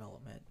character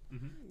development.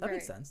 Mm-hmm. That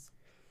makes sense.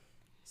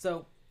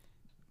 So,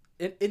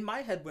 in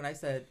my head, when I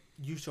said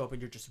you show up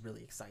and you're just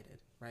really excited,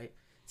 right?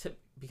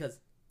 because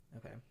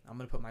okay, I'm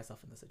gonna put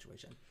myself in the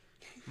situation.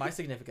 My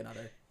significant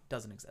other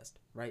doesn't exist,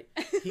 right?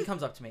 He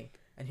comes up to me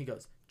and he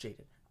goes,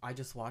 Jaden, I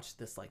just watched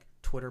this like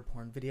Twitter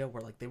porn video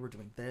where like they were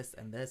doing this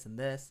and this and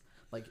this.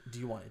 Like, do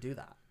you want to do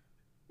that?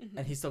 Mm-hmm.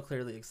 And he's so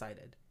clearly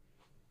excited.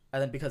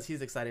 And then because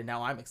he's excited,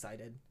 now I'm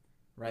excited,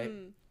 right?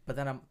 But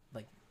then I'm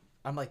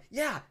like,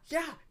 yeah,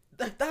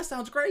 that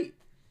sounds great.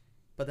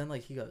 But then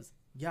like he goes,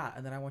 yeah,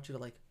 and then I want you to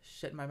like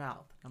shit in my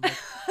mouth. I'm like,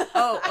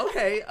 oh,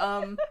 okay.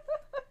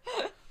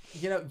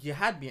 You know, you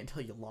had me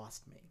until you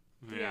lost me.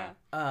 Yeah.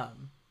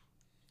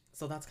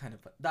 So that's kind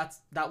of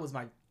that was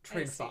my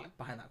train of thought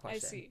behind that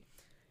question. I see.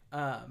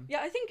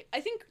 Yeah, I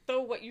think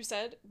though what you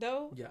said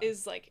though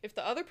is like if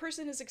the other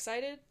person is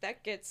excited,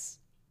 that gets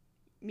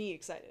me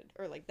excited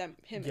or like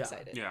him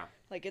excited. Yeah.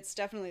 Like it's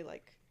definitely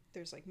like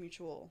there's like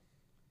mutual.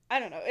 I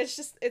don't know. It's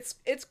just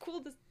it's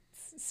cool to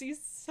see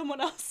someone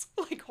else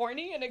like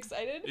horny and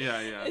excited.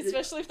 Yeah.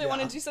 Especially if they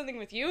want to do something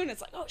with you and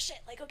it's like, oh shit,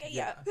 like okay,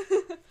 yeah.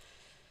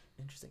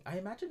 Interesting. I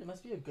imagine it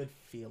must be a good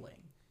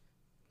feeling,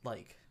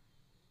 like.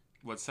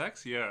 What,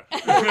 sex? Yeah.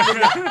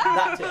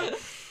 That too.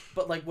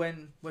 But like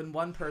when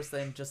one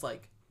person just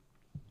like,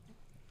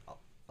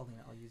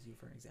 Alina, I'll use you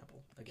for an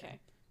example again. Okay.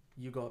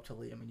 You go up to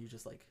Liam and you're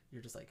just like,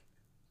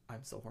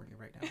 I'm so horny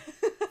right now.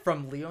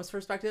 From Liam's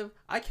perspective,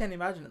 I can't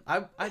imagine.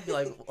 I'd be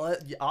like, well,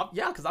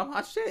 yeah, because I'm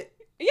hot shit.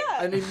 Yeah.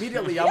 And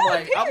immediately I'm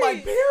like,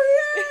 period.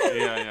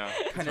 Yeah.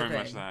 Kind of thing. Very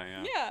much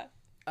that.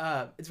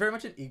 Yeah. It's very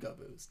much an ego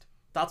boost.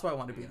 That's why I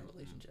want to be in a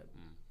relationship.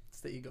 It's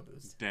the ego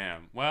boost.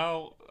 Damn.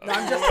 Well. No,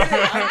 I'm just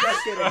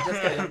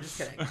kidding. I'm just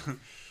kidding.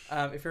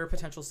 If you're a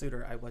potential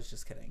suitor, I was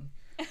just kidding.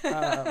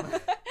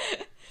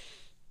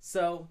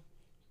 So,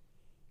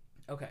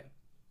 okay,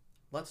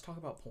 let's talk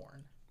about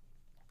porn.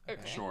 Okay.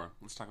 Sure.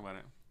 Let's talk about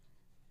it.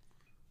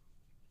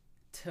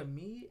 To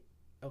me,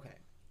 okay.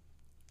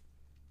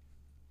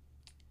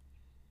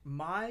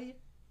 My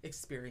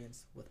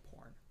experience with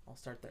porn. I'll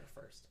start there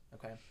first.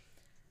 Okay.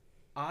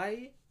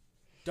 I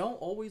don't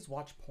always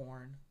watch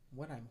porn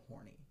when I'm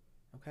horny.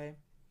 Okay.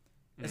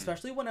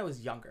 Especially when I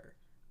was younger.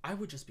 I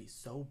would just be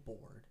so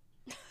bored.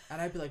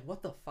 And I'd be like,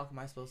 what the fuck am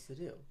I supposed to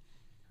do?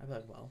 I'd be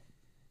like, well,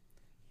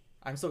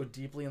 I'm so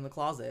deeply in the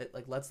closet.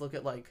 Like, let's look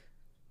at like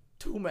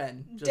two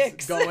men just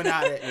Dicks. going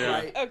at it,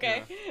 right?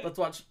 Okay. Yeah. Let's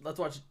watch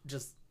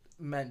just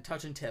men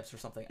touching tips or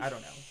something. I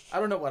don't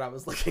know what I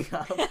was looking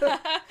up.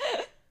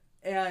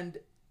 and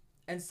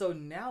so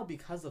now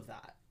because of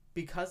that,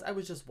 because I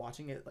was just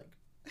watching it like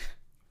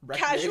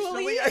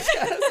recreationally, I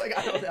guess. Like,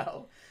 I don't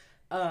know.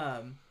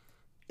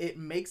 It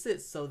makes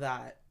it so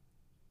that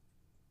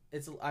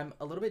I'm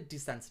a little bit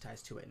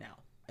desensitized to it now.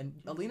 And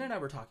Alina and I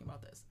were talking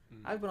about this.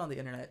 I've been on the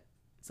internet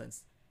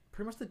since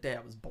pretty much the day I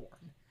was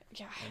born.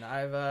 Yeah. And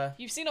I've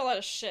you've seen a lot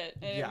of shit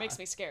and it makes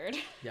me scared.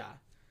 Yeah.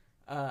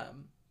 Oh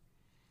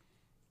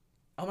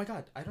my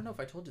god, I don't know if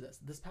I told you this.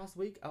 This past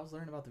week I was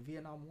learning about the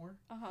Vietnam War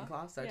in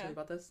class. Did I tell you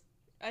about this?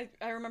 I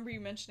remember you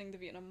mentioning the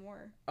Vietnam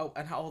War. Oh,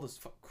 and how all those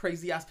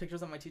crazy ass pictures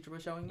that my teacher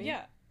was showing me?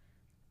 Yeah.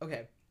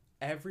 Okay.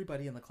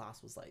 Everybody in the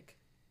class was like,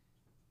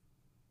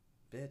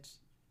 bitch.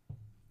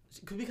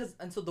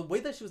 And so the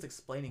way that she was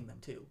explaining them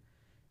too,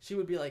 she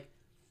would be like,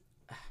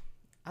 I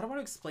don't want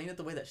to explain it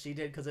the way that she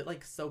did because it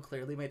like so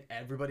clearly made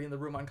everybody in the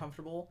room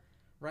uncomfortable,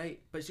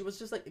 right? But she was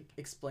just like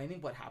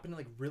explaining what happened in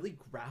like really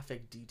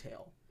graphic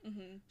detail.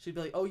 Mm-hmm. She'd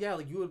be like, oh yeah,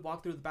 like you would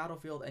walk through the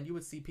battlefield and you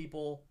would see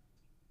people,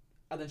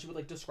 and then she would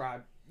like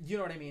describe, you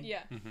know what I mean?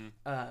 Yeah. Mm-hmm.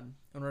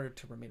 In order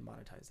to remain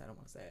monetized, I don't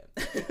want to say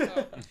it.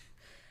 Oh.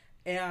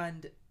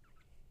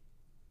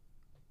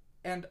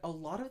 And a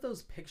lot of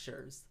those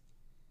pictures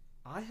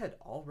I had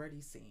already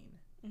seen,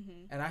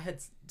 and I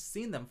had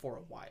seen them for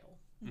a while,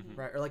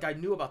 right? Or like I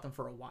knew about them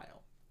for a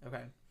while.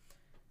 Okay.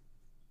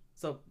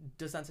 So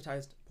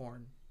desensitized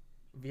porn,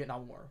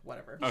 Vietnam War,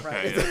 whatever. Okay.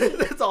 Right?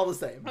 It's all the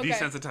same. Okay.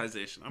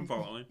 Desensitization. I'm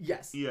following.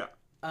 Yes. Yeah.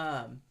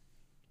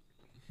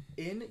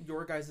 In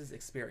your guys'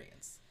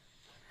 experience,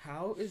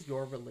 how is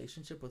your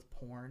relationship with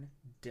porn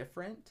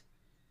different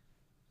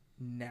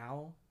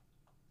now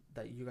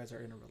that you guys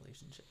are in a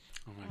relationship?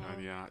 Oh my god,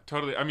 yeah,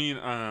 totally. I mean,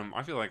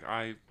 I feel like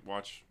I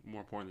watch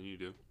more porn than you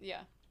do.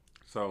 Yeah.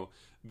 So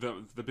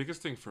the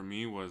biggest thing for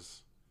me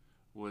was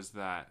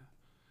that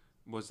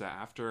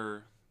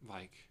after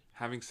like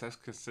having sex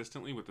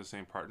consistently with the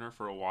same partner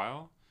for a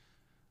while,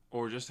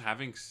 or just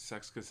having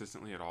sex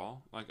consistently at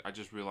all, like I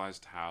just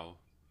realized how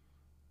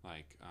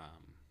like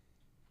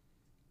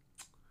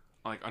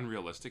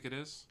unrealistic it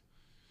is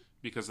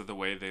because of the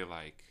way they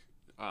like.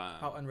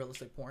 How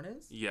unrealistic porn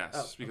is?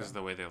 Yes, because of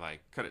the way they like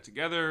cut it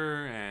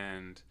together,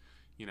 and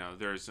you know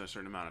there's a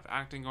certain amount of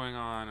acting going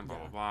on, and blah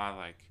blah blah.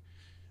 Like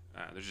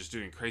they're just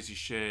doing crazy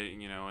shit,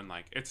 you know, and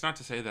like it's not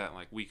to say that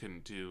like we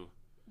couldn't do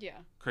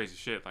crazy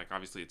shit. Like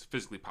obviously it's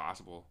physically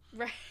possible,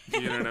 right?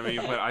 You know what I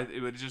mean? But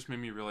it just made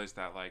me realize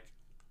that like,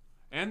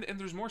 and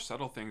there's more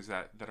subtle things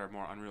that are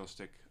more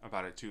unrealistic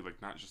about it too.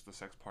 Like not just the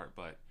sex part,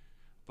 but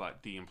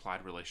the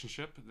implied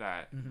relationship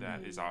that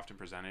is often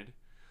presented,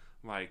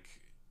 like.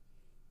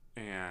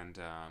 And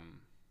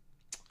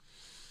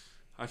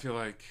I feel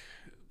like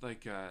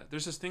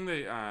there's this thing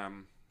they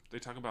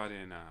talk about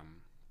in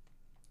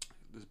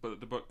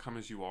the book Come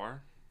As You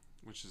Are,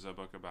 which is a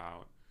book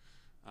about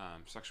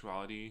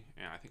sexuality,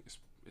 and I think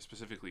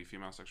specifically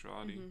female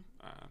sexuality.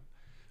 Mm-hmm.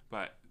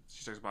 But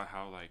she talks about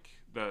how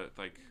the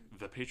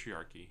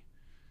patriarchy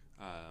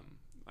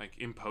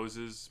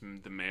imposes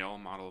the male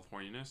model of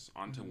horniness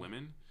onto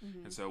women,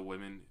 and so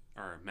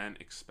men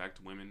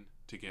expect women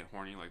to get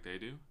horny like they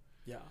do.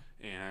 Yeah.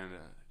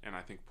 And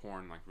I think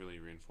porn really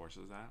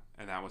reinforces that,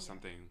 and that was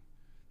something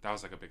that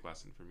was a big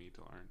lesson for me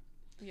to learn.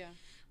 Yeah.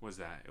 Was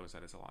that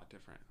it's a lot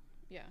different.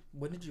 Yeah.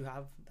 When did you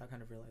have that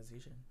kind of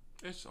realization?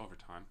 It's over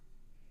time.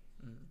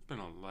 It's been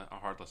a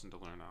hard lesson to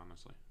learn,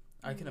 honestly.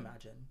 I can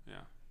imagine.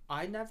 Yeah.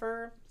 I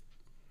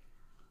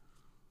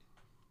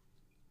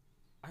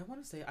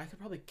want to say I could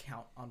probably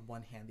count on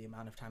one hand the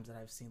amount of times that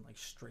I've seen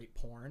straight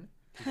porn.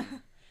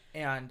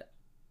 And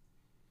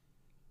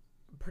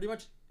pretty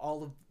much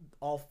all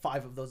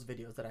 5 of those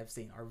videos that I've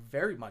seen are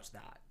very much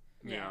that.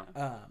 Yeah.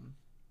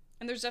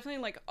 And there's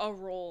definitely a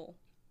role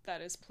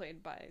that is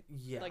played by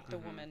the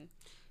woman.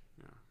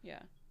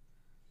 Yeah.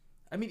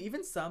 I mean,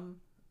 even some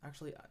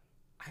actually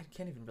I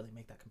can't even really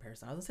make that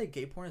comparison. I was gonna say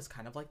gay porn is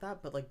kind of like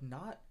that, but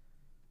not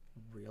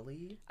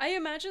really. I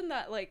imagine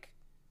that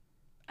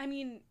I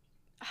mean,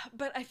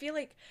 but I feel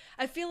like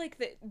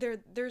that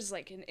there's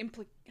an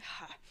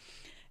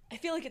I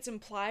feel like it's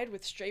implied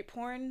with straight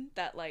porn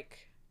that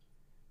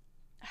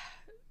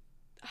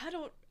how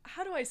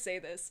do I say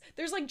this?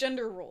 There's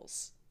gender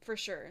roles for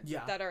sure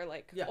that are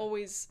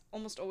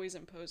almost always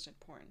imposed in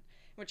porn,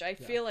 which I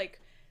feel like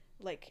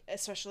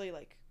especially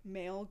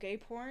male gay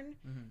porn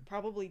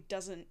probably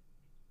doesn't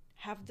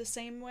have the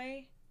same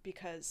way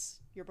because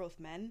you're both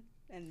men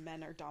and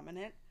men are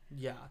dominant.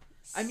 Yeah.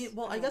 I mean,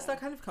 well, I guess that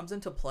kind of comes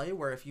into play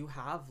where if you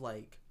have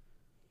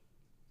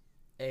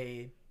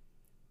a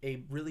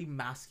really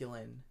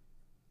masculine,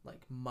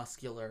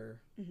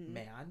 muscular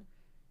man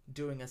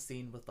doing a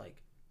scene with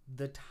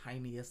the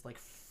tiniest,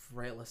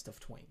 frailest of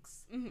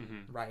twinks,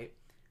 right?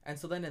 And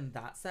so then in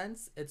that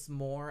sense, it's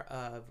more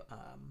of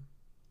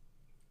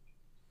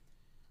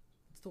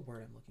what's the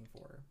word I'm looking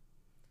for?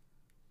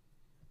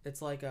 It's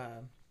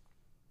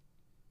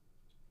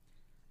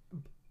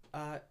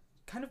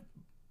kind of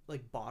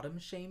bottom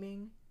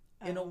shaming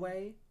in a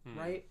way,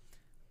 right?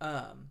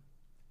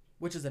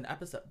 Which is an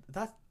episode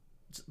that's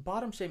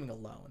bottom shaming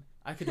alone.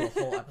 I could do a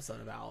whole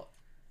episode about.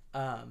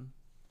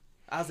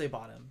 As a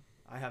bottom,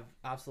 I have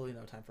absolutely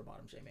no time for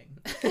bottom shaming.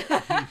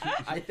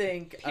 I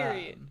think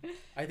I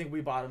think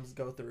we bottoms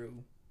go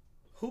through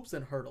hoops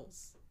and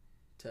hurdles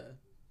to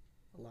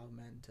allow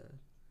men to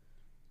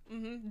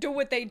do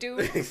what they do.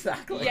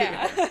 Exactly.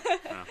 Yeah.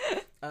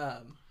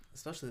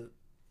 Especially the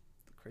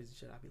crazy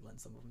shit I be letting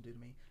some of them do to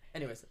me.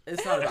 Anyways,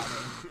 it's not about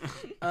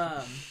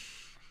me.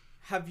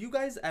 Have you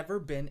guys ever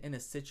been in a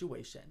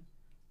situation?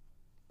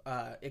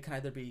 It can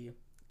either be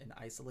an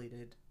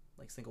isolated,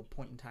 single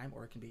point in time,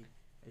 or it can be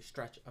a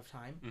stretch of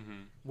time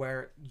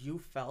where you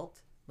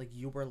felt like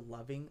you were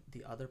loving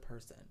the other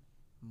person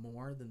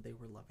more than they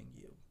were loving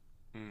you.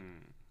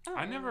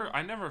 I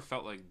never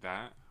felt like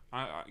that.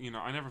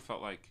 I never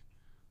felt like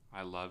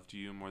I loved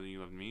you more than you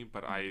loved me,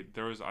 but I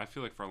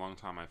feel like for a long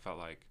time I felt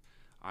like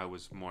I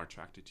was more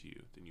attracted to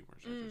you than you were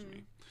attracted to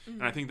me.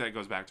 And I think that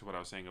goes back to what I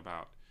was saying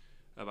about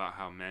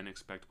how men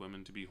expect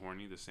women to be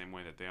horny the same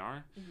way that they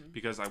are,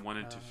 because I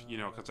wanted to,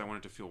 because I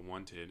wanted to feel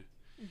wanted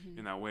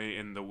in that way,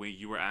 and the way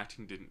you were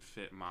acting didn't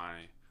fit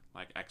my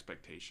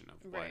expectation of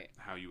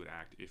how you would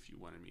act if you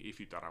wanted me, if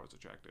you thought I was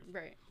attractive.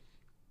 Right.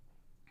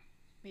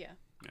 Yeah.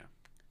 Yeah.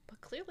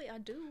 But clearly I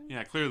do.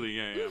 Yeah, clearly,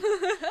 yeah.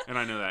 And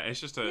I know that. It's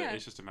just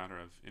a matter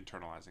of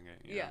internalizing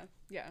it.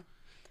 Yeah.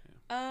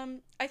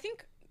 I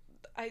think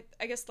I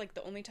guess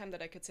the only time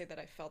that I could say that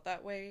I felt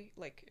that way,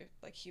 like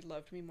he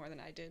loved me more than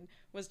I did,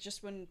 was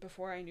just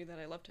before I knew that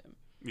I loved him.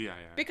 Yeah.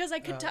 Because I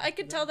could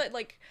tell that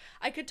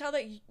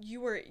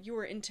you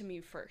were into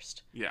me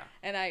first. Yeah.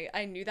 And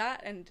I knew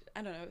that, and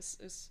I don't know, it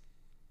was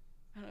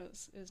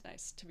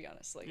nice, to be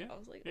honest. I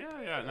was like, yeah,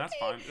 okay, and that's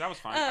fine. That was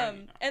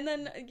fine. And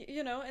then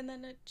and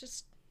then it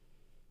just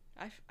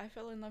I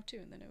fell in love too,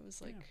 and then it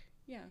was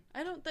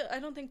I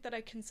don't think that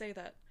I can say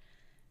that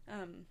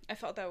I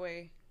felt that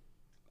way.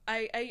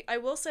 I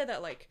will say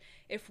that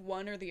if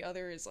one or the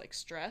other is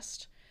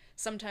stressed,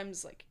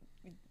 sometimes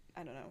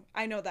I don't know,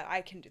 I know that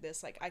I can do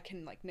this, I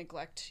can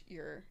neglect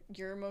your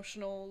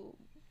emotional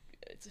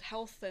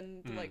health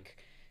and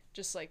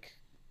just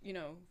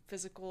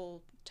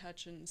physical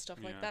touch and stuff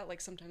like that.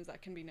 Sometimes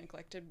that can be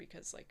neglected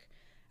because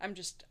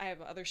I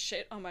have other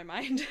shit on my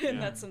mind, and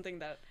that's something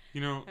that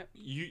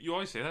you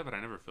always say that, but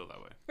I never feel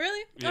that way.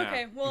 Really? Yeah.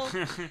 Okay, well,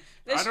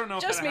 I don't know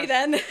if just me has,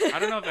 then. I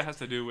don't know if that has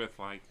to do with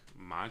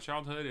my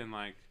childhood and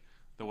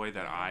the way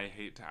that I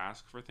hate to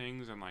ask for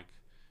things and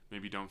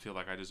maybe don't feel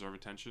like I deserve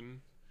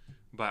attention,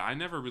 but I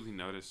never really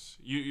notice.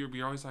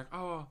 You're always like,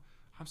 oh,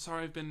 I'm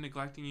sorry, I've been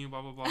neglecting you,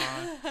 blah blah blah.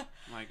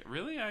 I'm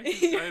really? I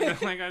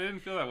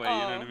didn't feel that way. You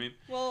know what I mean?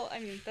 Well, I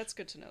mean, that's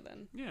good to know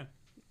then. Yeah.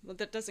 Well,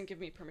 that doesn't give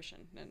me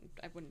permission, and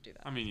I wouldn't do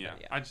that. I mean, yeah.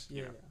 I just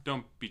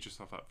don't beat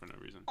yourself up for no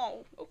reason.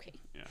 Oh, okay.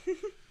 Yeah.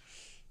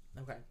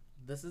 Okay.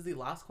 This is the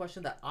last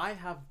question that I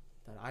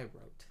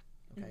wrote.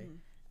 Okay,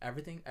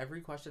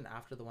 every question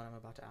after the one I'm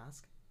about to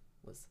ask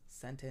was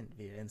sent in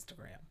via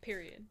Instagram.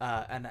 Period.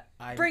 And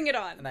I Bring it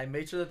on. And I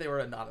made sure that they were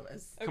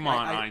anonymous. Come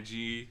on,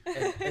 IG.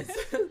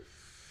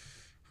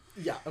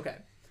 Yeah. Okay.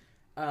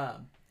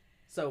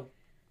 So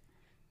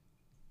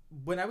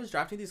when I was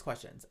drafting these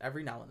questions,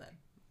 every now and then,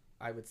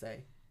 I would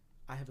say,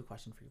 "I have a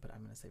question for you, but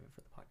I'm going to save it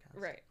for the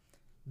podcast." Right.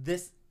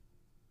 This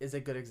is a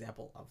good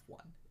example of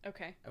one.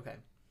 Okay. Okay.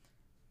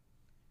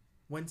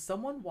 When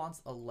someone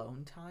wants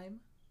alone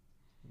time,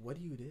 what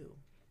do you do?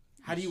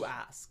 How do you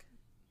ask?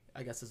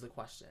 I guess is the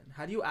question.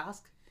 How do you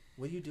ask?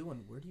 What do you do,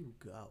 and where do you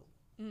go?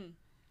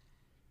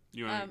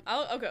 You want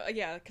I'll go.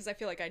 Yeah, because I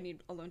feel like I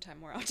need alone time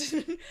more often.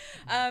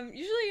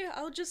 Usually,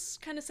 I'll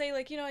just kind of say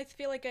like, I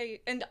feel like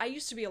I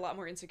used to be a lot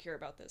more insecure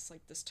about this.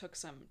 Like, this took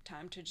some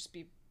time to just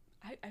be.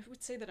 I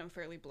would say that I'm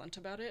fairly blunt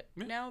about it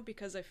now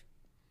because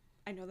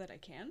I know that I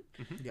can.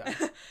 Yeah.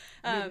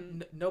 I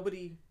mean,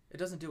 nobody. It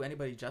doesn't do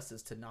anybody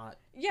justice to not.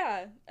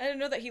 Yeah, I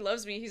know that he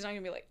loves me. He's not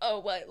gonna be like, oh,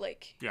 what,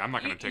 like. Yeah, I'm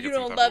not gonna take it. You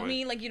some don't type love of way.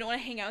 me, like you don't want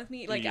to hang out with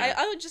me. Like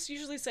I would just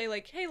usually say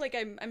like, hey, like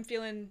I'm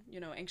feeling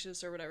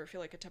anxious or whatever,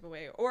 feel like a type of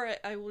way, or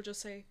I will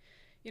just say,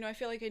 I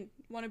feel like I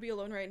want to be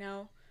alone right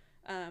now,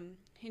 and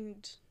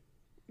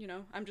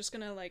I'm just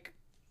gonna like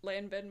lay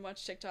in bed and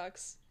watch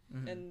TikToks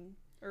and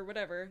or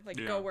whatever, like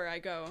go where I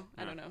go.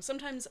 I don't know.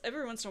 Sometimes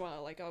every once in a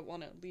while, like I'll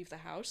want to leave the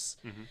house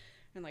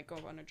and like go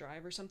on a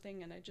drive or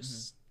something, and I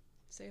just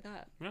say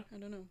that. Yeah. I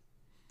don't know.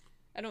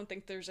 I don't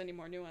think there's any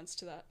more nuance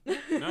to that.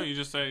 No, you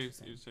just say,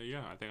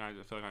 yeah, I feel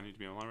like I need to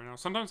be alone right now.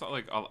 Sometimes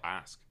I'll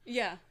ask.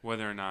 Yeah.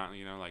 Whether or not,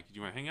 like, do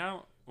you want to hang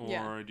out?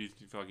 Or do you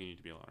feel like you need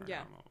to be alone right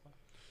now?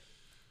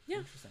 Yeah.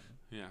 Interesting.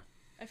 Yeah.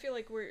 I feel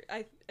like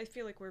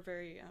we're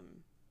very,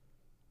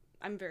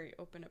 I'm very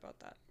open about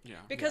that. Yeah.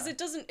 Because it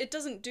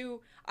doesn't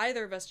do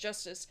either of us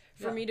justice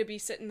for me to be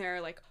sitting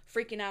there like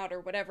freaking out or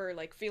whatever,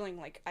 like feeling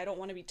like I don't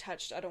want to be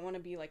touched, I don't want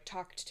to be like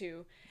talked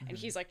to, and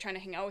he's like trying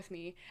to hang out with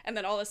me, and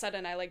then all of a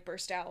sudden I like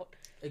burst out.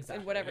 Exactly.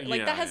 And whatever.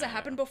 Like that hasn't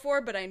happened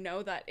before, but I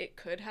know that it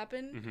could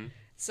happen.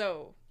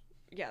 So,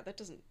 yeah, that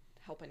doesn't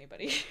help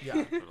anybody. Yeah.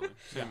 Totally.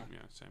 Same. Yeah.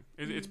 Same.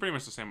 It's pretty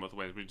much the same both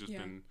ways. We've just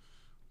been,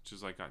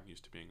 just like gotten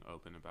used to being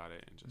open about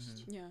it and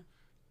just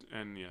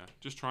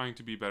just trying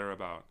to be better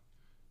about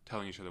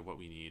telling each other what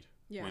we need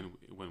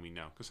when we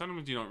know, because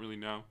sometimes you don't really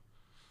know,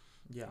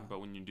 but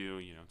when you do,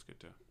 it's good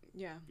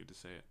to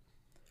say it.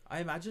 I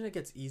imagine it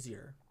gets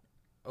easier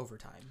over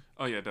time.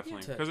 Oh yeah,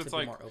 definitely, because it's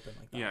like more open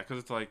like that. Yeah, because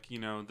it's like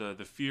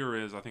the fear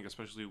is, I think,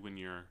 especially when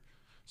you're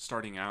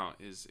starting out,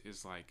 is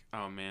like,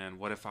 oh man,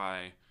 what if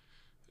I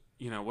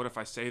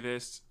say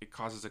this, it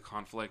causes a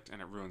conflict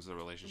and it ruins the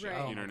relationship.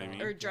 Right. You know what I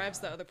mean? Or it drives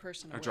the other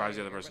person away. Or drives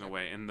the other person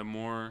away. And the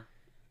more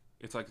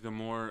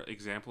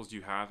examples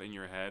you have in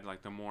your head,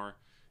 like the more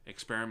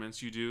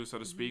experiments you do, so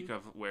to speak,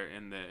 of where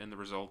in the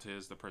result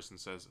is the person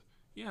says,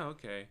 yeah,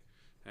 okay,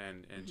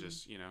 and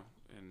just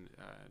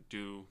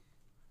do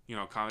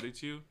accommodate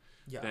to you,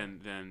 then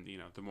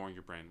the more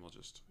your brain will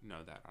just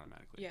know that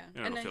automatically. Yeah.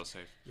 And it'll feel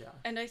safe. Yeah.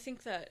 And I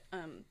think that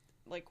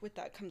like with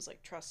that comes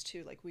like trust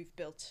too. Like we've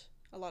built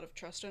a lot of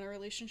trust in our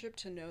relationship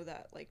to know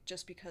that like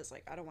just because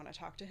like I don't want to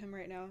talk to him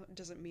right now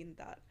doesn't mean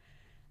that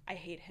I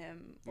hate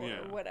him or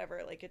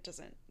whatever. Like it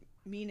doesn't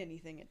mean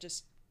anything. It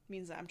just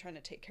means that I'm trying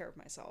to take care of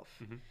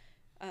myself.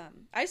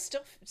 I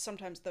still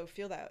sometimes though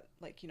feel that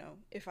like,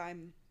 if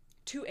I'm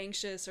too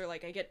anxious or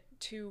like I get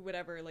too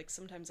whatever, like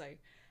sometimes I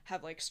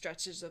have like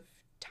stretches of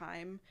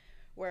time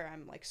where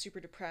I'm like super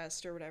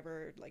depressed or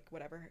whatever, like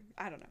whatever.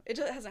 I don't know. It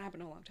hasn't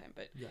happened in a long time,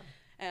 but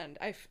and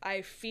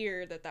I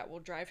fear that will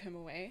drive him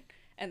away,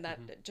 and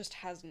that just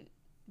hasn't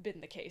been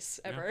the case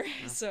ever.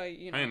 So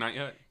Hey, not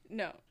yet.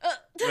 No.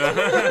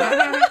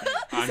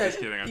 I'm just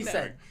kidding. He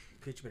said,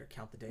 "Bitch, you better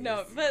count the days."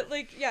 No, but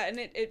like and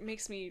it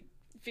makes me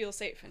feel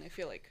safe, and I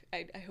feel like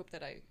I hope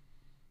that I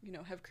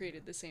have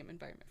created the same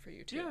environment for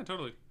you too. Yeah,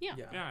 totally. Yeah.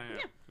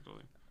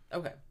 Totally.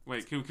 Okay.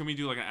 Wait, can we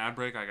do like an ad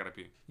break? I gotta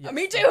pee. Yes,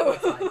 Me too.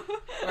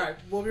 All right,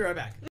 we'll be right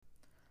back.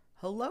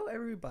 Hello,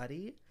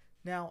 everybody.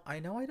 Now, I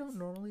know I don't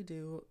normally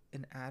do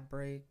an ad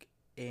break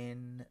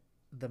in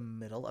the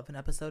middle of an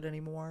episode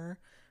anymore,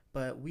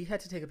 but we had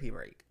to take a pee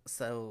break,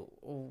 so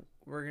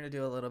we're gonna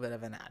do a little bit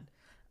of an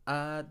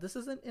ad. This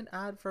isn't an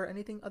ad for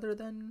anything other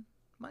than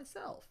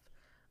myself.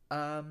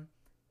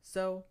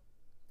 So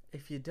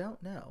if you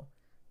don't know,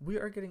 we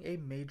are getting a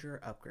major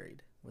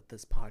upgrade with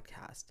this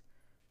podcast.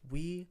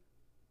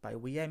 By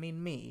we I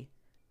mean me,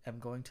 am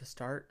going to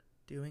start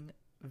doing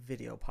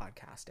video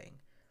podcasting.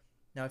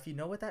 Now, if you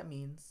know what that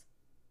means,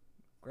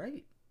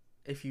 great.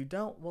 If you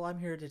don't, well, I'm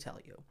here to tell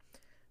you.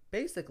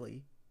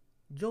 Basically,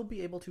 you'll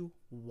be able to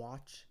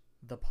watch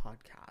the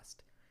podcast.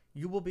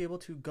 You will be able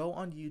to go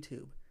on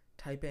YouTube,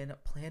 type in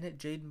Planet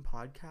Jaden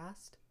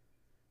Podcast,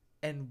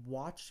 and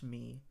watch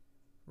me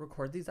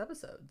record these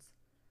episodes.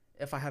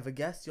 If I have a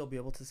guest, you'll be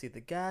able to see the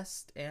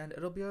guest, and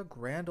it'll be a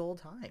grand old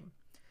time.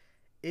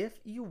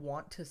 If you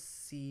want to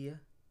see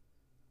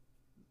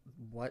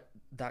what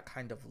that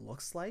kind of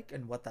looks like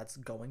and what that's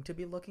going to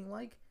be looking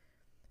like,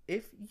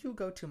 if you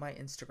go to my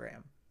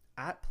Instagram,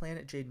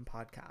 @Planet Jaden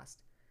Podcast,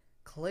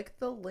 click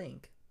the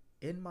link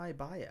in my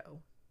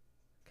bio,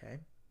 okay,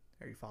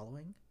 are you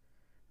following?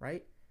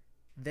 Right?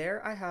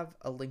 There I have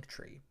a link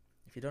tree.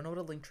 If you don't know what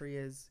a link tree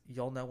is,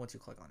 you'll know once you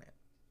click on it.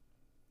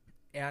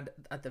 And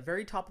at the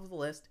very top of the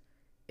list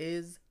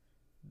is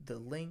the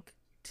link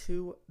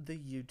to the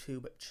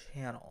YouTube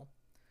channel.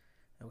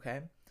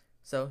 Okay?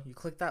 So you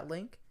click that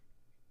link,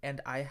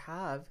 and I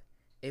have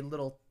a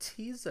little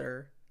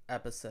teaser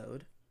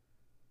episode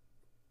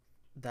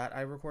that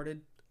I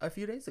recorded a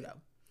few days ago.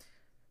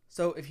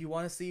 So if you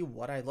want to see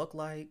what I look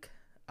like,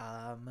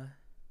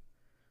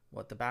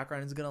 what the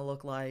background is going to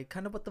look like,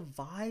 kind of what the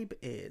vibe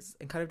is,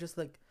 and kind of just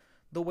like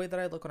the way that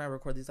I look when I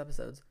record these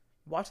episodes,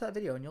 watch that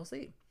video and you'll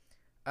see.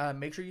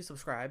 Make sure you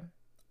subscribe.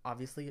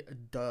 Obviously,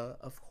 duh,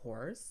 of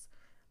course.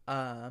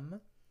 And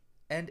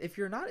if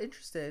you're not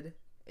interested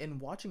in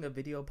watching a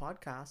video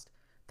podcast,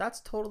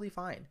 that's totally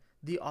fine.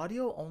 The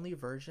audio only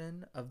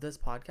version of this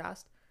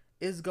podcast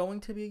is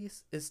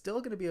still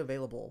going to be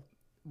available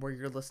where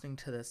you're listening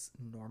to this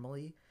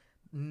normally.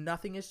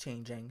 Nothing is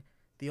changing.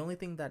 The only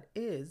thing that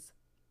is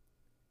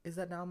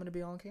that now I'm going to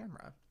be on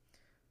camera.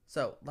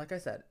 So, like I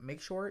said,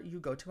 make sure you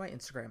go to my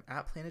Instagram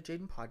at Planet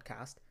Jaden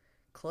Podcast,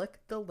 click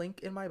the link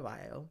in my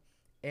bio,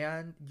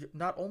 and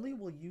not only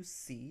will you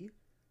see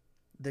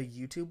the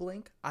YouTube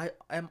link, I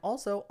am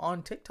also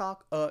on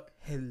TikTok.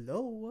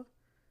 Hello.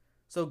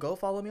 So go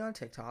follow me on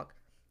TikTok.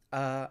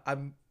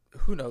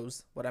 Who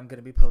knows what I'm going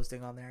to be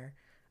posting on there.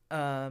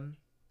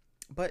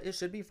 But it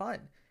should be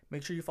fun.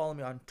 Make sure you follow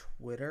me on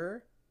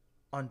Twitter.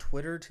 On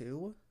Twitter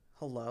too.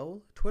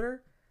 Hello,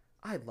 Twitter.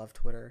 I love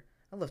Twitter.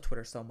 I love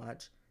Twitter so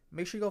much.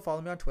 Make sure you go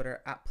follow me on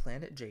Twitter at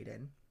Planet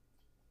Jaden.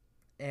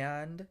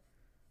 And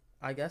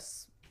I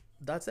guess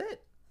that's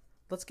it.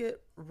 Let's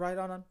get right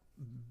on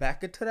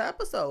back into the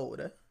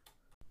episode.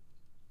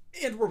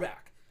 And we're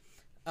back.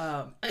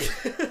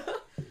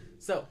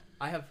 So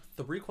I have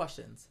 3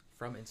 questions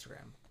from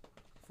Instagram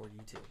for you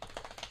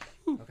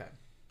two. Okay.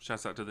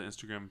 Shouts out to the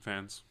Instagram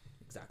fans.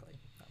 Exactly.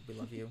 We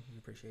love you. We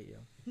appreciate you.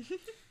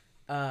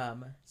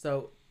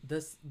 So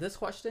this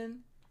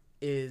question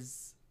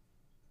is,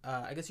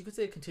 I guess you could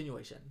say a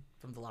continuation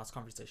from the last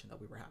conversation that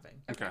we were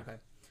having. Okay.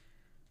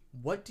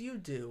 What do you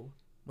do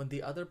when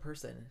the other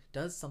person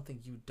does something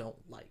you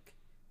don't like?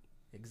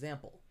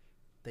 Example,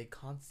 they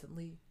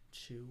constantly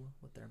chew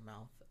with their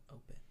mouth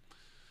open.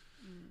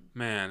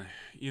 Man,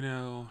 you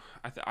know,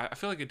 I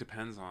feel like it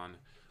depends on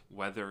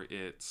whether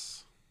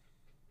it's...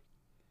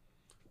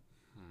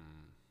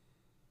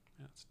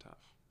 Yeah, it's tough.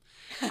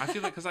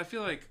 I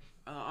feel like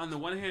on the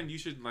one hand, you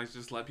should like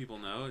just let people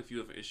know if you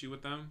have an issue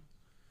with them.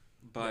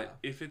 But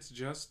if it's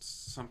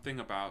just something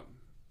about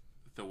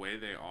the way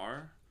they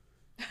are,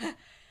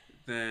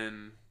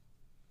 then...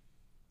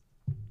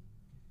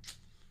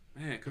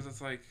 Man, because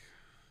it's like...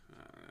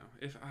 I don't know.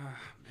 If...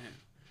 man.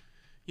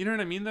 You know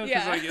what I mean, though?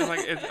 Yeah.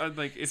 Because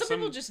if some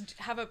people just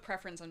have a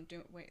preference on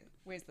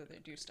ways that they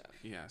do stuff.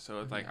 Yeah,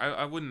 so it's like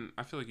I wouldn't.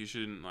 I feel like you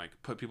shouldn't like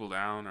put people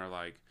down or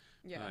like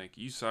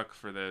you suck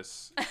for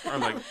this or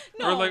like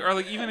No. or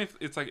like even if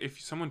it's like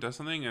if someone does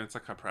something and it's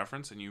like a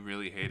preference and you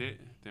really hate it,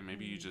 then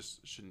maybe you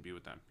just shouldn't be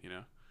with them. You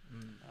know,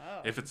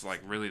 if it's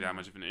like really that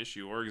much of an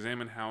issue, or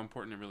examine how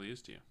important it really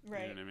is to you.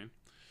 Right. You know what I mean?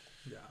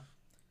 Yeah.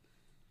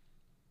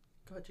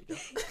 Go ahead, Chico.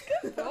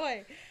 Good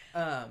boy.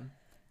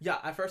 Yeah,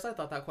 at first I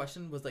thought that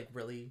question was like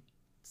really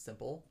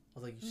simple. I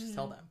was like, you should just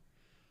tell them.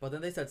 But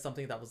then they said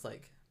something that was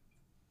like,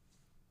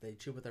 they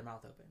chew with their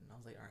mouth open. And I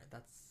was like, all right,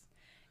 that's...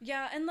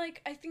 Yeah, and like,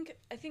 I think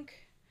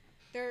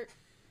they're...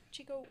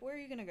 Chico, where are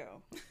you gonna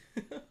go?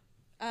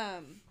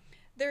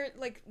 They're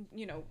like,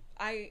 you know,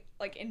 I,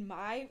 like in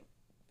my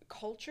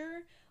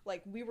culture,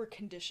 like we were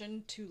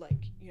conditioned to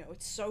like, you know,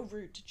 it's so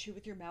rude to chew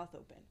with your mouth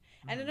open.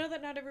 And I know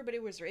that not everybody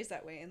was raised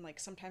that way. And like,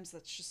 sometimes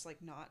that's just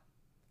like not,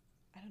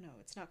 I don't know,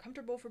 it's not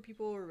comfortable for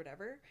people or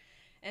whatever.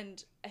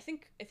 And I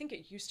think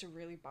it used to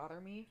really bother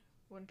me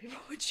when people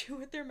would chew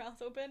with their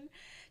mouth open,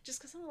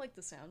 just because I don't like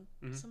the sound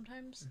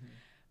sometimes.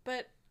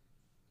 But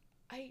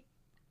I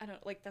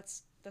don't like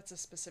that's a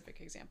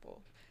specific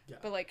example. Yeah.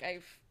 But like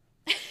I've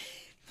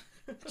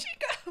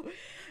Chico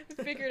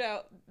figured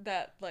out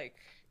that like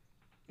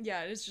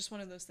yeah, it is just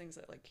one of those things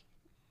that like,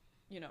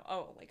 you know,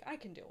 oh, like I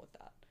can deal with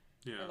that.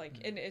 Yeah. Or like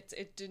and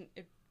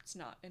it's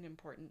not an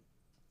important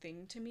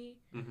thing to me.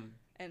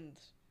 And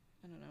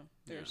I don't know,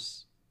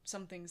 there's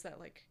some things that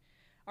like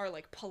are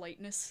like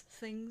politeness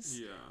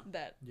things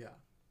that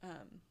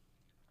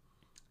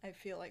I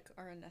feel like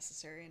are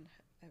unnecessary and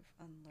I've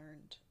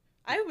unlearned.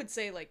 I would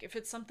say like if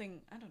it's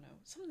something, I don't know,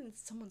 something that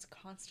someone's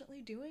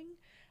constantly doing,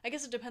 I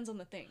guess it depends on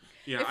the thing.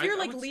 Yeah, if you're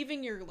like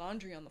leaving your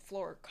laundry on the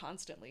floor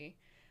constantly,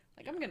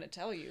 like I'm gonna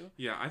tell you.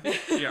 Yeah, I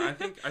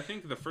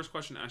think the first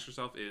question to ask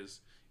yourself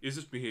is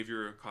this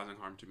behavior causing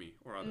harm to me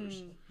or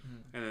others?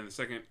 And then the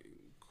second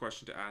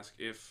question to ask,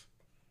 if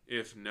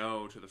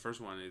no to the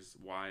first one, is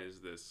why is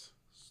this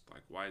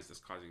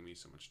causing me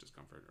so much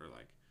discomfort, or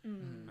like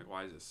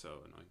why is this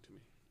so annoying to me,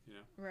 you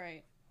know?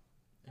 Right.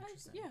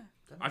 Interesting.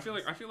 I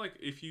feel like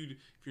if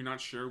you're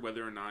not sure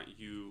whether or not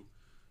you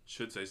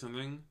should say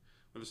something,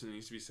 whether something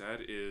needs to be said,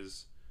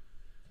 is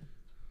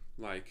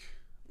like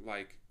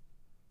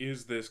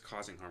is this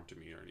causing harm to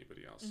me or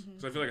anybody else? Mm-hmm.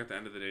 Because I feel like at the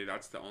end of the day,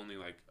 that's the only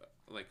like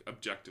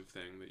objective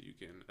thing that you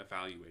can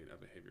evaluate a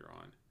behavior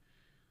on.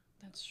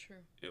 That's true.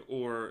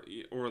 Or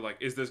like,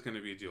 is this going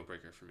to be a deal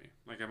breaker for me?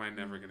 Like, am I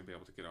never going to be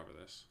able to get over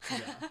this?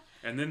 Yeah.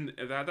 And then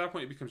at that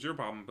point, it becomes your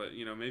problem. But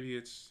maybe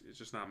it's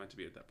just not meant to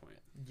be at that point.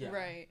 Yeah.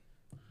 Right.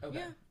 Okay.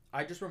 Yeah.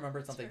 I just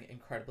remembered something fair.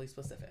 incredibly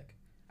specific.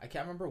 I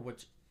can't remember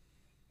which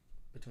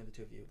between the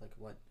two of you, like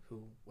what,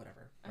 who,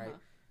 whatever, right?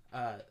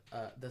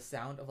 The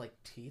sound of like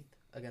teeth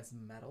against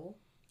metal.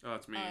 Oh,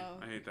 that's me. Oh.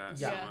 I hate that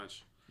Yeah. so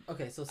much.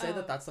 Okay, so say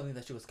that that's something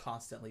that she was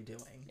constantly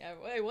doing. Yeah,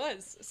 it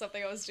was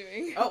something I was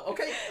doing. Oh,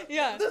 okay.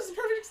 Yeah. This is a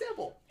perfect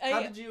example.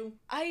 How did you?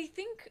 I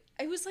think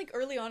it was like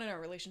early on in our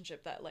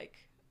relationship that like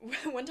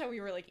one time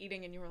we were like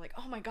eating and you were like,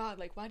 "Oh my god,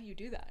 like why do you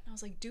do that?" And I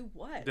was like, "Do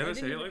what?" Did I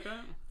say it like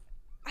that?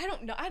 I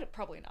don't know.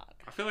 Probably not.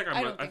 I feel like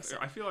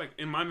I feel like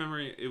in my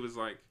memory it was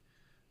like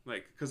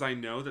because I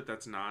know that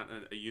that's not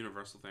a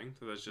universal thing.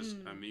 So that's just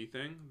a me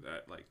thing.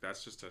 That like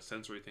that's just a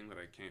sensory thing that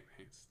I can't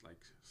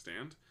like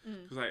stand.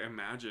 Because I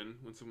imagine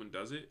when someone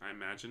does it, I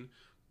imagine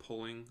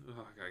pulling.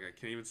 Oh, I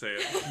can't even say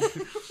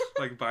it.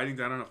 Like biting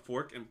down on a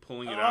fork and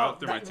pulling it out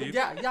through my teeth.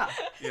 Yeah.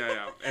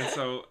 Yeah. And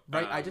so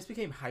Right. I just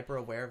became hyper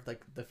aware of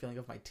like the feeling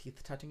of my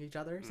teeth touching each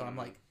other. So I'm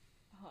like.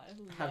 Oh,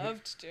 I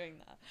loved doing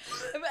that.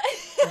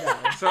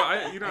 Yeah. So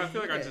I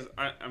feel like I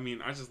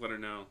just let her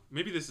know.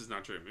 Maybe this is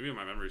not true. Maybe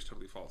my memory is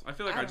totally false. I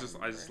feel like I just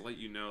let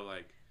you know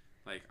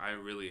like I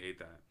really hate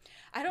that.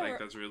 I don't. Like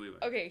that's really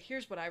like. Okay,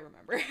 here's what I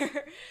remember.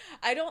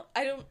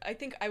 I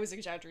think I was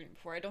exaggerating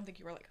before. I don't think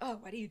you were like, "Oh,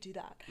 why do you do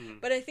that?"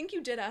 But I think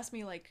you did ask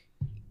me like,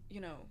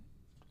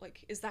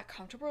 like, is that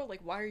comfortable?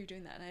 Like, why are you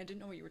doing that? And I didn't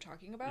know what you were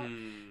talking about.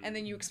 And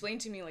then you explained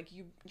to me like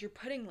you're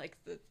putting like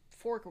the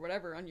fork or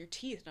whatever on your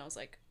teeth, and I was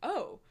like,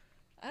 oh.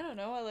 I don't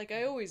know.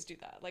 I always do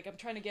that. Like I'm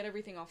trying to get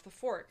everything off the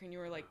fork, and you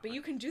were like, "But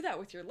you can do that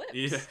with your lips."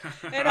 Yeah.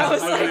 And I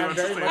was I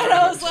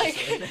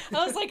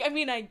like, I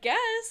mean, I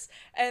guess.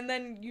 And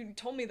then you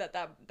told me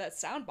that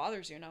sound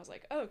bothers you, and I was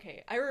like, oh,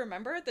 okay. I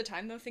remember at the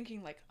time though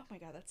thinking like, oh my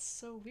god, that's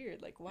so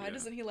weird. Like, why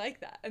doesn't he like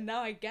that? And now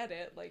I get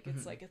it. Like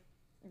it's like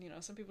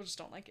some people just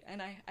don't like it,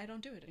 and I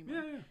don't do it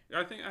anymore. Yeah.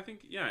 I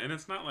think yeah, and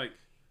it's not like,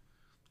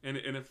 and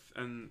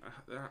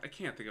I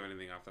can't think of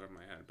anything off the top of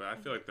my head, but I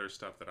feel like there's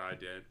stuff that I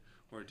did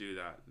or do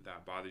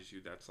that bothers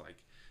you that's like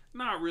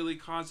not really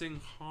causing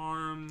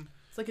harm.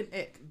 It's like an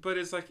ick. But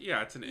it's like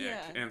it's an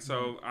ick. And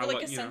so I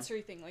like a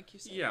sensory thing, like you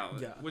said. Yeah.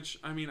 Which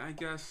I mean I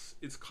guess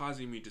it's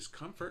causing me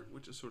discomfort,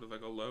 which is sort of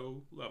like a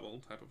low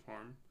level type of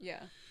harm.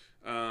 Yeah.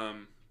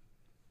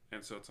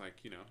 And so it's like,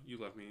 you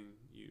love me,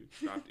 you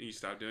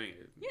stop doing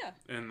it. Yeah.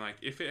 And like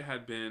if it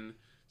had been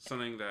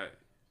something that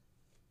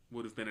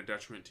would have been a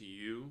detriment to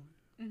you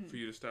for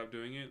you to stop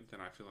doing it, then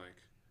I feel like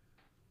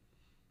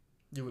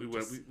we would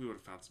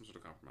have found some sort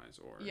of compromise,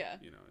 or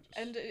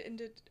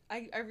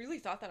I really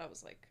thought that. I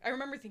was like, I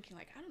remember thinking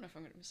like, I don't know if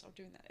I'm gonna stop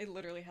doing that. It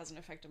literally hasn't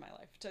affected my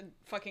life to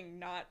fucking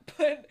not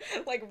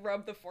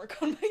rub the fork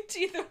on my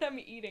teeth when I'm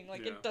eating.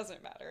 Like it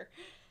doesn't matter.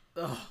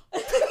 Ugh.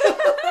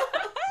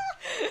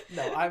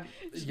 No, I'm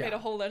just made a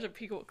whole lot of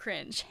people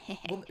cringe.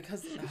 Well,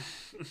 because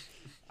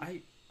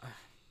I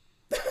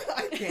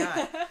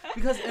can't,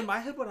 because in my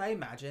head what I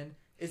imagine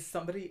is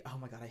somebody. Oh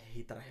my god, I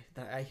hate that.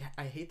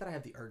 I hate that I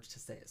have the urge to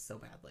say it so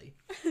badly.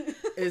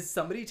 Is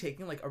somebody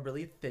taking like a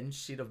really thin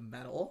sheet of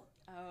metal?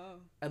 Oh.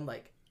 And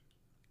like,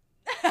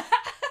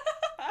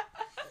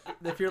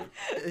 if you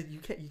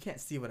can't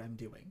see what I'm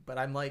doing, but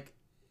I'm like.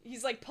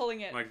 He's like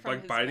pulling it, like from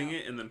his biting mouth.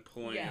 it and then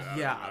pulling it out.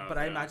 Yeah, but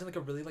I imagine like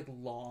a really like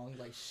long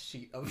like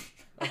sheet of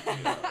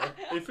metal.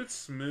 If it's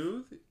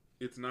smooth,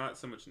 it's not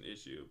so much an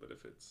issue, but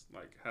if it's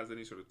like has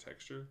any sort of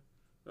texture,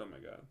 oh my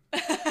god.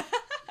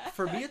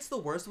 For me, it's the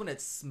worst when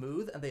it's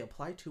smooth and they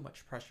apply too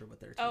much pressure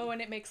with their teeth. Oh,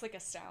 and it makes like a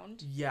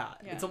sound. Yeah,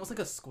 it's almost like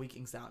a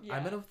squeaking sound. Yeah.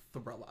 I'm gonna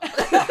throw up.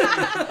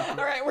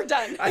 All right, we're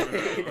done.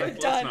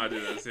 Let's not do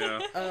this.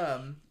 Yeah.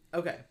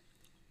 Okay.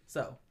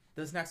 So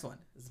this next one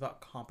is about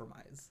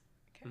compromise.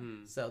 Okay.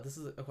 So this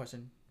is a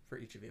question for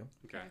each of you.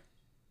 Okay.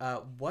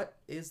 What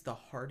is the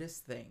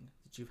hardest thing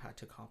that you've had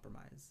to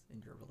compromise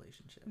in your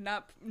relationship?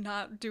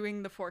 Not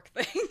doing the fork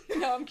thing.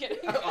 No, I'm kidding.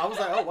 I was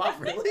like, oh wow,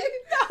 really?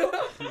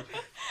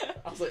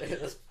 I was like,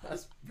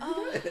 that's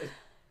pretty good.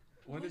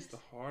 What is the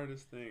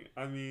hardest thing?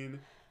 I mean,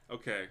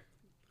 okay.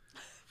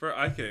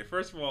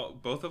 First of all,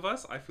 both of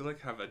us, I feel like,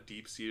 have a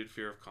deep-seated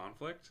fear of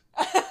conflict.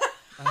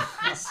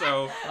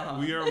 So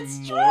we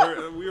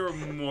are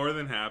more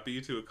than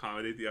happy to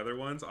accommodate the other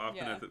ones,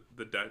 often at to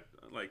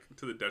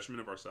the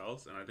detriment of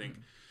ourselves. And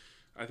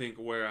I think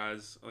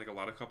whereas like a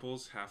lot of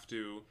couples have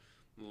to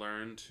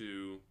learn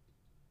to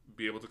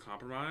be able to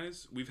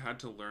compromise, we've had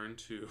to learn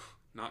to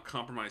not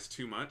compromise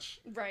too much,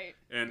 right?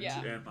 And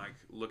like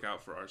look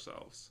out for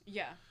ourselves.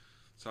 Yeah.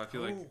 So I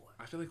feel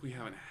like we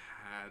haven't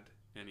had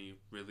any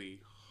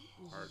really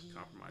hard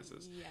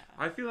compromises. Yeah.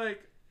 I feel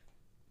like.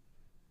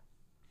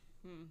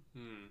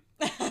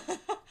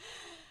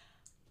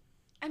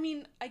 I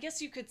mean, I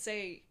guess you could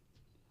say,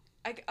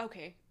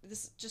 okay,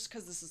 this just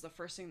because this is the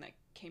first thing that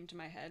came to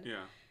my head.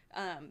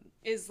 Yeah.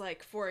 Is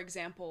like, for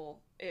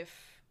example, if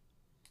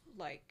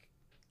like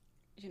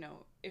you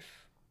know, if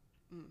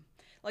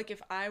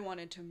I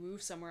wanted to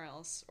move somewhere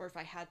else, or if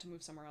I had to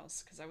move somewhere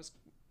else because I was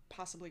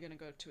possibly going to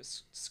go to a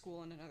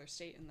school in another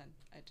state and then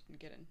I didn't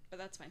get in, but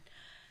that's fine,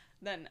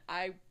 then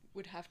I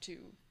would have to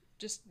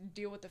just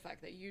deal with the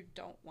fact that you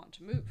don't want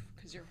to move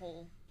because your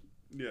whole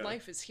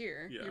life is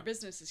here, your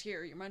business is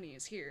here, your money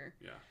is here.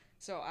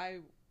 So I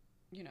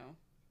don't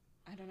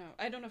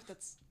know if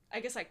that's, I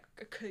guess I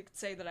could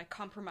say that I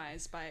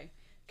compromise by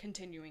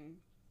continuing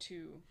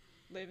to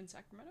live in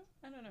Sacramento.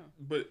 I don't know.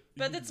 But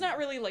that's not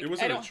really like, it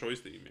wasn't a choice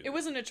that you made. It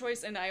wasn't a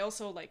choice, and I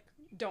also like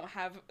don't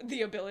have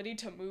the ability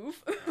to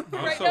move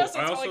right now, so it's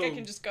not like I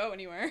can just go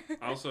anywhere.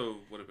 I also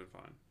would have been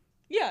fine.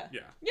 Yeah.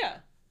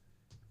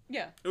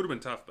 It would have been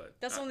tough, but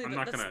I'm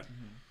not gonna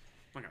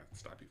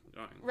stop you from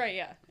going. Right,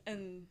 yeah.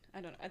 And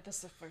I don't know, that's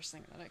the first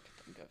thing that I could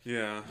think of.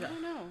 Yeah. I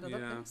don't know. No,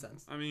 that makes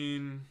sense. I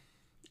mean,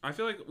 I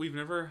feel like we've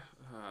never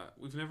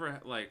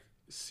like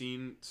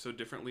seen so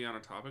differently on a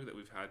topic that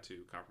we've had to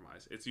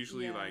compromise. It's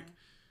usually like,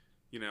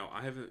 you know,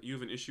 you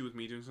have an issue with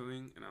me doing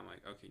something, and I'm like,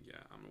 okay, yeah,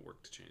 I'm gonna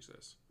work to change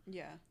this.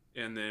 Yeah.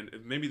 And then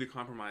maybe the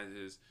compromise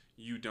is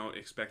you don't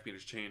expect me to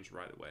change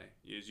right away.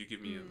 You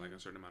give me like a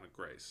certain amount of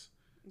grace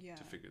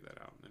to figure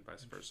that out, and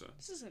vice versa.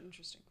 This is an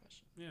interesting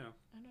question. Yeah.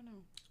 I don't know.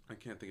 I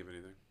can't think of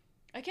anything.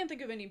 I can't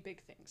think of any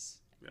big things.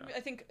 Yeah. I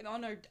think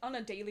on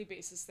a daily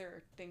basis there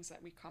are things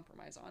that we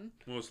compromise on.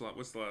 What's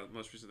the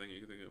most recent thing you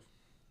can think of?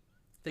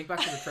 Think back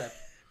to the trip.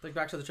 Think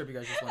back to the trip you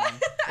guys just went on.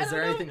 Is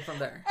there anything from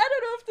there? I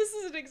don't know if this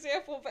is an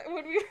example, but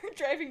when we were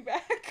driving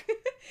back,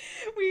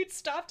 we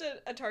stopped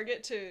at a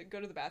Target to go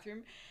to the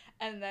bathroom,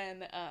 and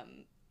then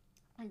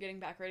I'm getting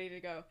back ready to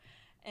go,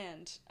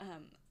 and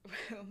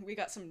we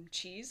got some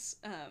cheese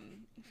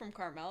from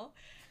Carmel,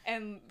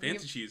 and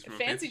fancy cheese from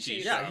fancy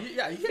cheese. Yeah, you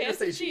can't just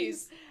say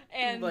cheese.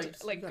 And like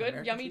good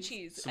American yummy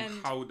cheese? cheese. Some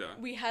and Gouda.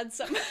 we had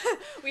some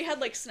we had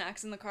like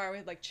snacks in the car. We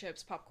had like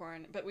chips,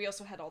 popcorn, but we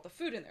also had all the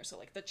food in there. So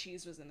like the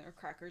cheese was in there,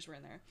 crackers were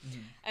in there.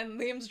 And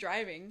Liam's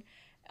driving.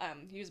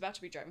 He was about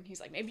to be driving. He's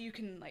like, maybe you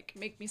can like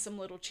make me some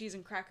little cheese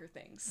and cracker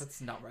things.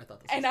 That's not where I thought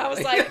this and was I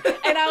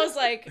was going.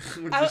 like,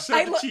 When you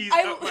shove the cheese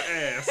up my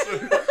ass.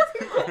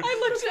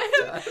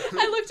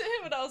 I looked at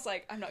him and I was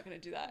like, I'm not gonna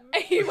do that.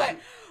 And he went,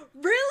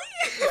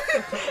 really?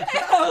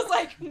 And I was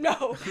like,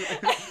 no.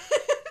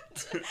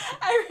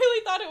 I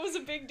really thought it was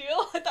a big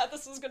deal. I thought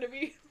this was gonna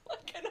be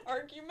like an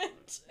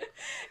argument.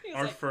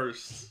 Our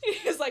first.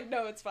 He was like,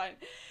 no, it's fine.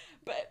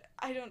 But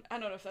I don't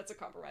know if that's a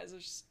compromise.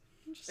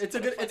 It's a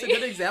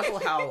good example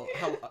how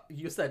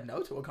you said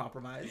no to a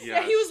compromise.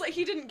 Yeah, he was like,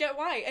 he didn't get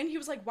why, and he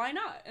was like, why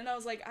not? And I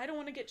was like, I don't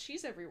want to get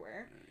cheese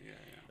everywhere.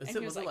 Was he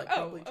it was like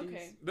oh, crumbly cheese?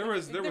 okay. There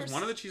was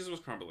one of the cheeses was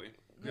crumbly.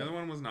 The other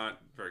one was not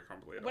very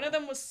crumbly at all. One of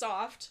them was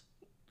soft,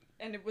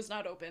 and it was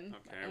not open.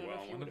 Okay,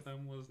 well, one of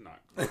them was not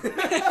crumbly.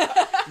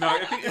 No,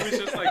 I think it was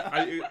just like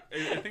I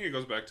think it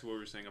goes back to what we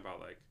were saying about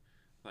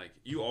like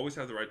you always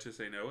have the right to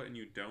say no, and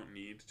you don't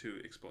need to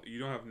explain. You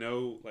don't have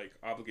no like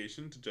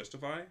obligation to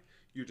justify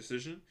your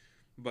decision,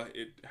 but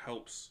it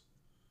helps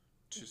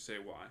to say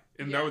why.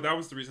 And that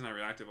was the reason I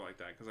reacted like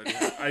that,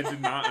 because I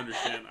did not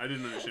understand. I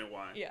didn't understand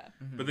why. Yeah.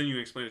 But then you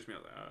explained it to me. I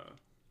was like,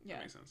 that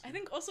makes sense. I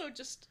think also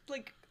just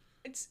like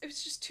it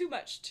was just too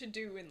much to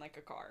do in like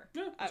a car.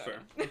 Yeah, that's fair.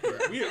 Know.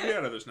 we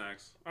had other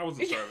snacks. I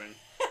wasn't starving.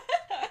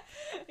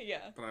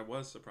 Yeah. But I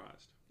was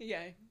surprised.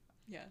 Yeah.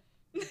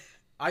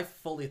 I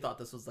fully thought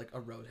this was like a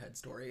Roadhead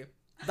story.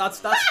 That's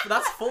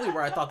fully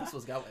where I thought this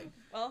was going.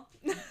 Well.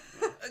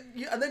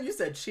 And then you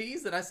said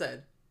cheese, and I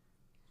said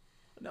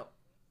no.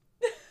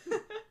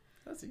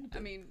 That's what you did.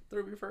 I mean,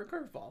 threw me for a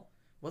curveball.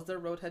 Was there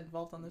Roadhead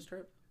involved on this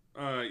trip?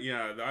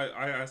 Yeah.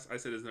 I asked. I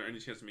said, "Is there any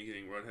chance of me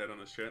getting Roadhead on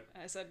this trip?"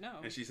 I said no.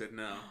 And she said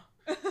no.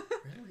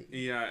 Really?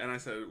 Yeah, and I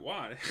said,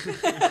 "Why?"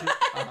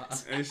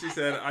 And she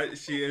said,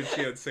 she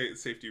had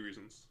safety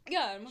reasons.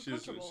 Yeah, I'm She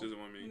doesn't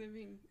want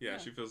me. Yeah,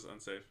 she feels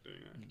unsafe doing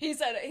that. He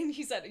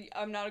said,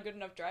 I'm not a good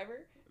enough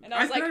driver. And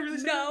I was like,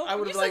 really no. I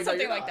would you have said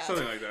something like that.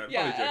 Something like that.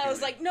 Yeah, Probably and I was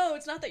jokingly. like, no,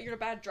 it's not that you're a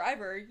bad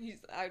driver.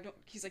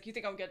 He's like, you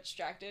think I'll get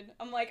distracted?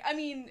 I'm like, I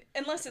mean,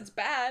 unless it's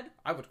bad.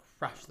 I would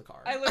crash the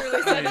car. I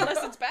literally said,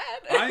 unless it's bad.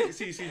 I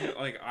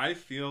like I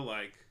feel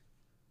like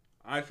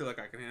I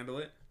can handle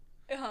it,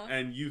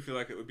 and you feel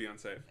like it would be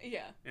unsafe.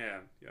 Yeah. Yeah,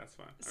 that's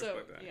fine. I So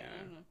respect that. yeah,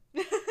 I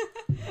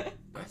don't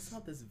know. I saw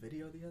this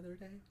video the other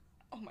day.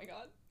 Oh my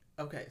god.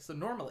 Okay, so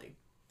normally,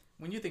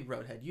 when you think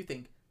Roadhead, you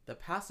think the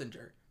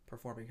passenger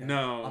performing hit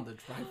No. on the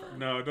driver.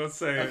 No, don't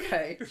say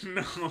Okay. it.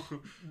 No.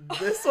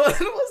 This one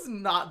was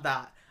not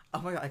that. Oh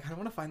my god, I kind of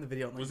want to find the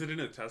video. Was it in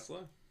a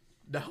Tesla?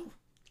 No.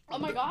 Oh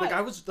my god. Like I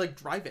was like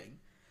driving.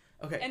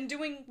 Okay. And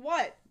doing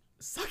what?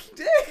 Sucking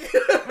dick.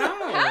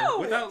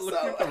 How? Without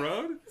looking at the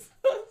road?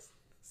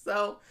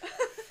 So,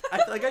 I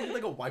feel like I need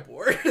like a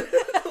whiteboard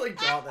to like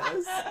draw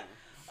this.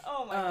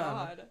 Oh my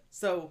god.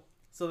 So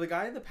the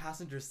guy in the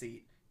passenger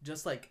seat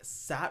just like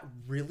sat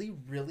really,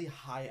 really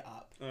high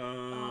up.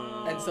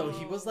 And so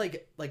he was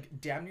like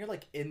damn near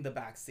like in the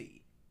back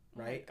seat,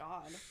 right? Oh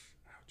my god.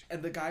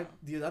 And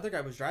the other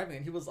guy was driving,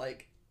 and he was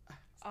like,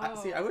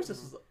 "See, I wish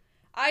this was."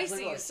 I Like,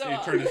 see. like, So He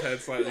turned his head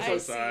slightly to I the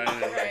see. side.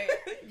 and- Right.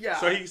 Yeah.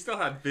 So he still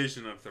had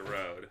vision of the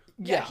road.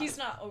 Yeah, he's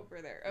not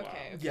over there. Okay.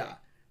 Wow. Okay. Yeah.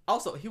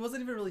 Also, he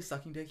wasn't even really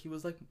sucking dick. He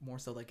was like more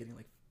so like getting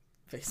like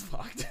face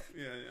fucked.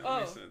 Yeah, Oh,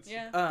 makes sense.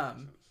 yeah.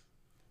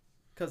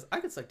 Because I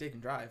could suck dick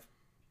and drive,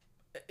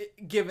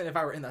 given if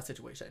I were in that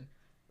situation.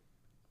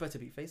 But to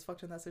be face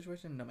fucked in that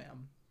situation, no,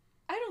 ma'am.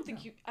 I don't think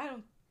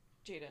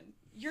Jaden,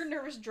 you're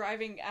nervous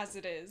driving as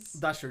it is.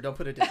 That's true. Don't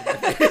put a dick in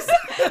my face.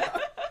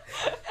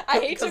 I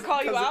hate to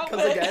call you out,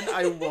 because but again,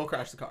 I will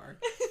crash the car.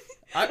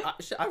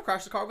 I've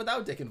crashed the car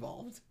without dick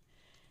involved.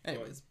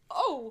 Anyways,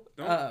 oh,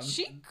 Don't,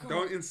 she.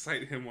 don't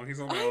incite him when he's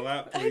on my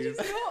lap, I please. didn't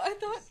know. I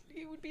thought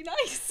he would be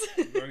nice.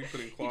 He's already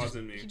putting claws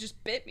in me. He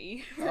just bit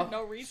me for Oh,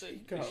 no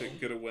reason. go. He should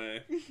get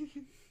away.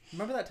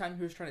 Remember that time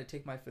he was trying to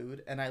take my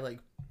food and I like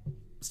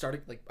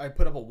started like I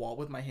put up a wall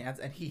with my hands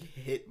and he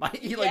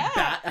Yeah.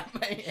 bat at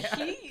my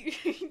hand.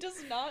 He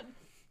does not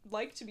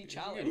like to be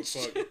challenged.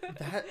 fuck.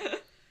 That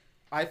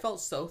I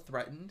felt so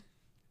threatened,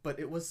 but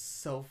it was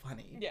so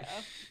funny. Yeah.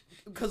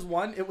 Because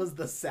one, it was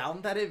the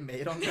sound that it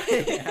made on my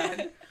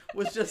hand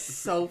was just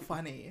so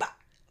funny.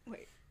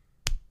 Wait.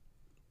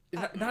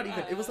 Not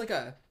even. It was like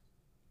a.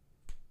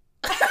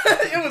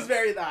 It was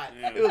very that.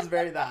 Yeah. It was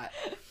very that.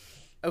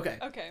 Okay.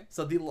 Okay.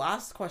 So the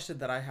last question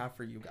that I have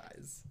for you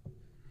guys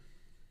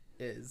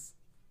is,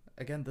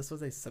 again, this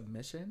was a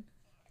submission.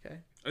 Okay.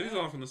 Are these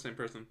all from the same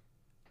person?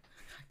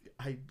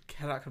 I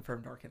cannot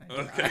confirm nor can I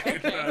deny. Okay,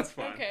 that's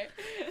fine. Okay.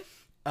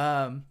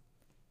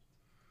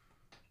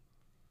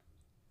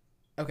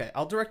 Okay,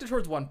 I'll direct it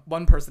towards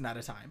one person at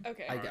a time.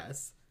 Okay. I Alright.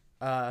 guess.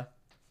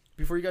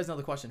 Before you guys know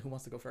the question, who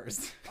wants to go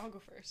first? I'll go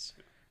first.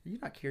 Are you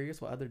not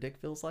curious what other dick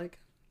feels like?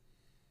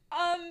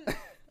 Um.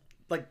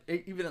 Like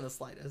even in the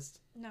slightest.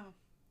 No.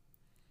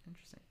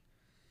 Interesting.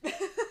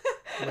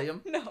 Liam,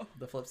 No.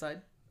 the flip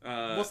side.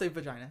 We'll say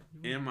vagina.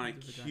 Am I Do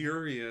vagina.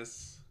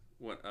 curious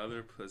what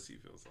other pussy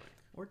feels like?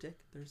 Or dick?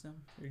 There's no.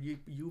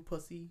 You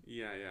pussy.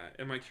 Yeah.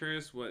 Am I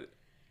curious what?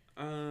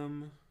 Oh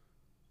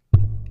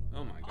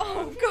my god.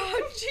 Oh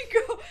God,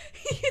 Chico!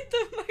 He hit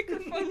the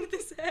microphone with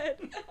his head.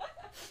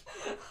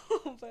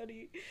 Oh,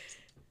 buddy.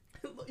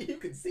 You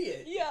can see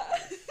it. Yeah.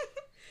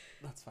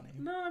 That's funny.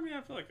 No, I mean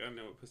I feel like I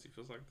know what pussy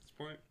feels like at this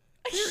point.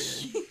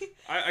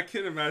 I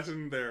can't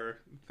imagine they're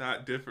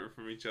that different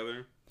from each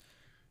other,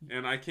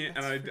 and I can't,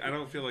 That's and I freaking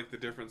don't feel like the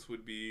difference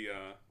would be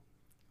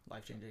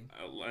Life changing.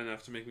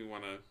 enough to make me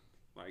want to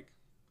like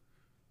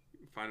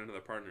find another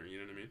partner. You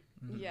know what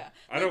I mean? Yeah.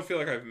 I don't feel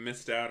like I've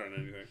missed out on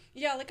anything.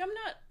 Yeah, like I'm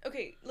not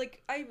okay.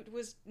 Like I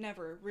was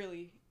never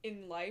really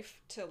in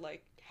life to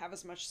like have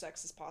as much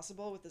sex as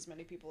possible with as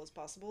many people as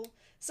possible.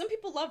 Some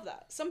people love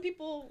that. Some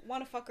people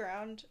want to fuck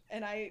around,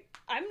 and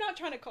I'm not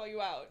trying to call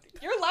you out.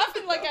 You're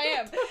laughing like I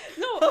am.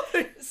 No,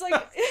 it's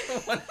like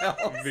Someone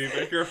else. Be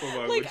very careful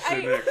about like what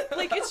you say next.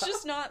 like it's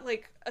just not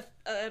like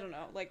I don't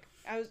know. Like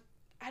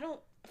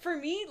for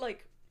me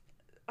like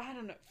I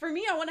don't know. For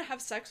me, I want to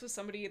have sex with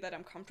somebody that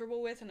I'm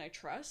comfortable with and I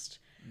trust.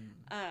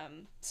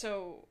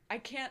 So I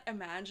can't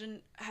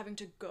imagine having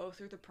to go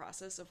through the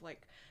process of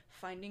like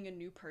finding a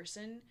new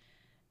person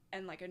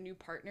and like a new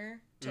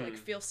partner to like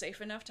feel safe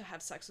enough to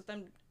have sex with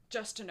them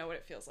just to know what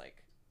it feels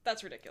like.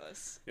 That's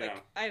ridiculous. Yeah.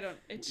 Like I don't.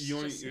 It's You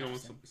want just want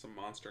not- some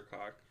monster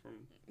cock from?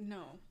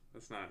 no,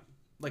 That's not.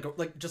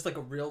 Like just like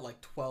a real like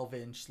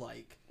 12-inch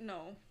like.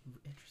 no,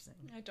 Interesting.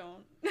 I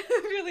don't. I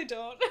really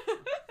don't.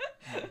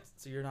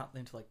 So you're not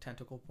into like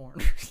tentacle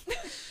porn.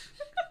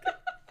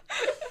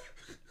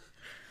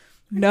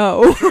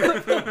 No.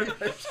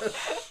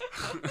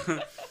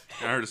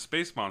 I heard a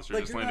space monster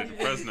Like, just you're landed in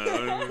not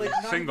Fresno. like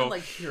not Single. even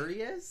like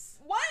curious.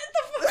 What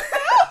the fuck?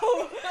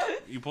 No.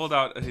 He pulled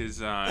out his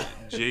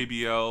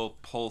JBL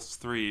Pulse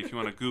 3. If you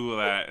want to Google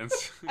that and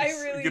I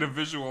really- get a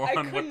visual I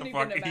on what couldn't the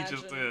fuck even he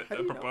just imagine. How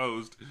do you know?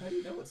 proposed. How do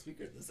you know what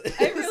speaker this is?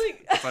 I really.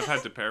 So I've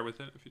had to pair with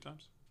it a few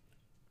times.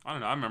 I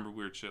don't know. I remember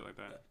weird shit like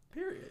that.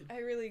 Period. I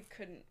really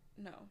couldn't.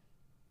 No.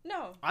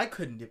 I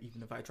couldn't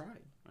even if I tried.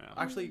 Yeah.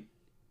 Actually,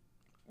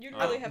 You'd Oh,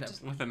 really have no.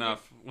 to. With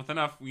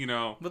enough, you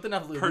know, with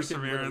enough lube,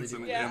 perseverance we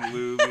can and,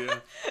 really do Yeah. and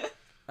lube.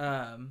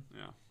 Yeah. it.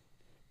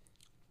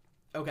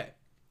 Yeah. Okay,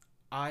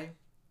 I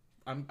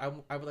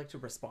would like to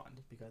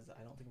respond because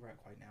I don't think we're at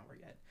quite an hour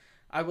yet.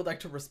 I would like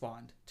to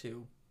respond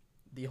to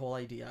the whole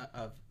idea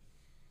of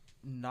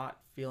not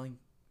feeling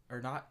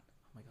or not.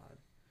 Oh my god,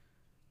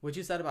 what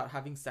you said about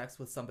having sex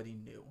with somebody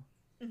new,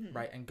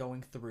 right, and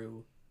going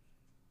through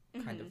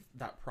kind of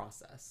that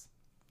process.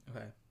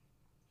 Okay.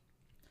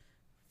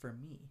 For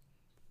me,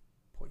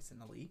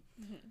 poisonally,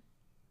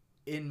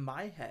 in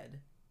my head,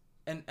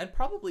 and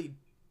probably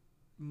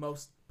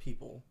most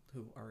people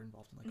who are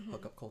involved in like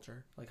hookup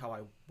culture, like how I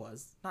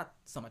was, not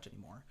so much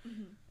anymore.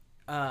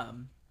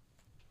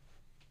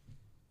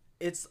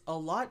 It's a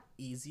lot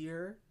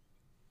easier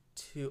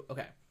to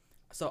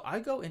so I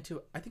go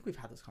into, I think we've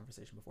had this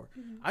conversation before.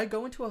 I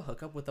go into a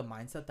hookup with the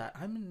mindset that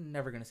I'm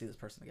never gonna see this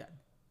person again.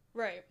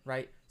 Right.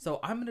 Right? So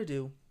I'm gonna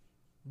do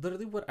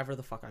literally whatever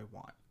the fuck I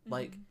want.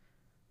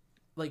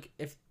 Like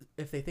if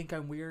they think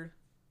I'm weird,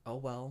 oh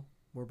well,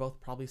 we're both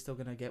probably still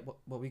gonna get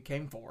what we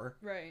came for.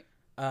 Right.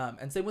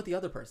 And same with the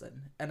other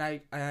person. And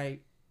I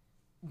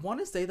want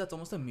to say that's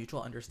almost a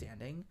mutual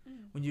understanding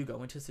when you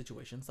go into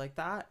situations like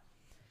that.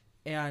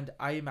 And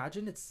I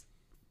imagine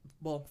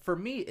well, for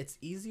me, it's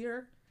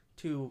easier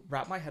to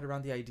wrap my head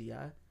around the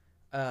idea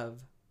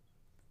of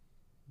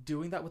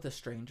doing that with a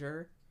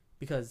stranger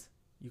because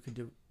you can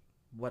do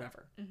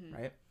whatever,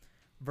 right?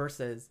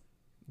 Versus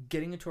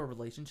getting into a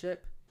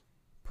relationship,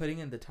 putting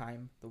in the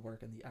time, the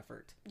work, and the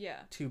effort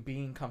to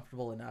being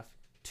comfortable enough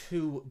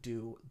to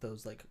do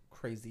those like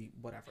crazy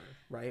whatever,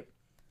 right?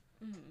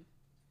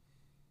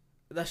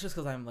 That's just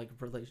because I'm like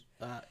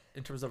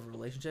in terms of a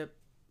relationship,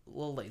 a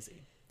little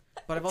lazy.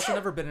 But I've also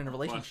never been in a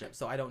relationship,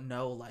 so I don't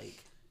know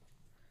like.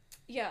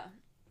 Yeah.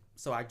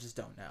 So I just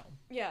don't know.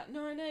 Yeah.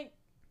 No, and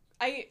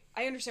I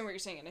understand what you're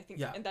saying, and I think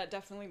Yeah. that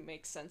definitely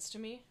makes sense to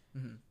me.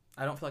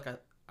 I don't feel like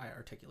I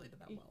articulated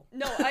that well.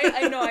 No,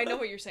 I know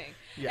what you're saying.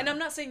 Yeah. And I'm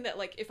not saying that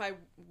like if I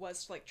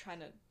was like trying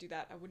to do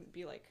that, I wouldn't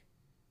be like,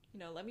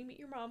 let me meet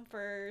your mom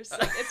first.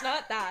 Like, it's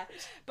not that.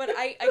 But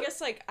I guess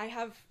like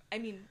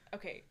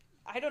okay,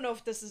 I don't know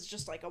if this is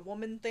just like a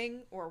woman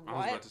thing or what. I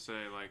was about to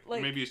say like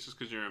maybe it's just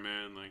because you're a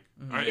man. Like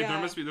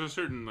there's a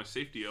certain like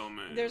safety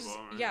element. There's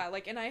involved, right?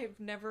 like, and I have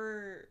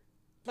never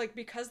like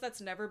because that's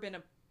never been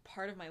a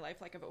part of my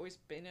life. Like I've always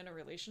been in a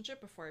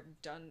relationship before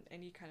I've done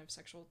any kind of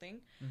sexual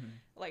thing.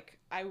 Like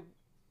I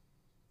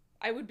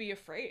would be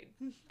afraid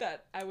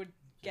that I would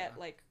get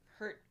like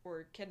hurt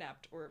or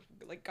kidnapped or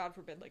like God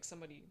forbid like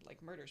somebody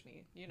like murders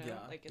me.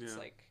 Like it's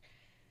like,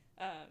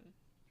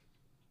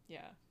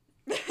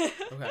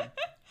 Okay,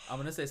 I'm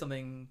gonna say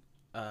something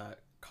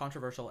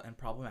controversial and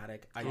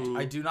problematic.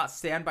 I do not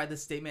stand by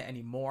this statement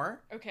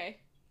anymore.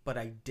 Okay. But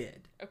I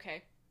did.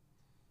 Okay.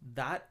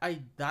 That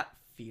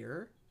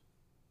fear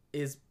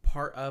is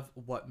part of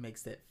what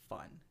makes it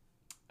fun.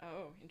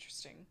 Oh,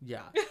 interesting.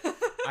 Yeah.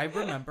 I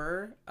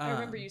remember I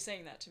remember you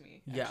saying that to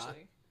me, actually.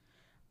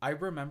 Yeah. I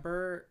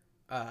remember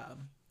back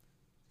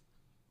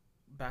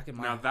in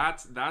my Now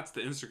that's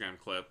the Instagram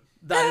clip.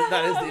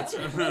 That is the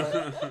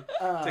Instagram clip.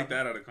 Take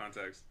that out of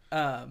context.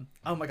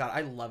 Oh my god,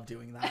 I love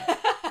doing that.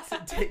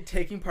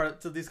 Taking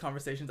part of these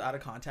conversations out of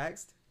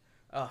context.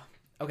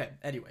 Okay,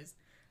 anyways.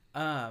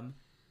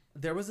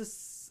 There was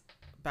this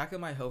back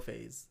in my hoe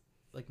phase,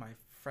 like my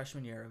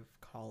freshman year of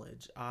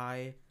college,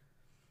 I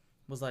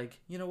was like,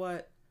 you know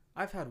what?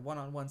 I've had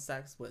one-on-one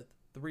sex with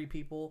 3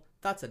 people.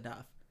 That's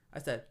enough. I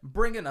said,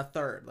 bring in a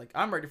third. Like,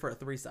 I'm ready for a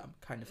threesome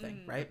kind of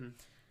thing, right?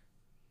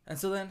 And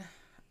so then,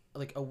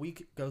 like, a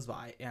week goes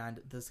by,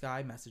 and this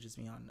guy messages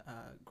me on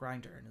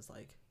Grindr and is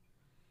like,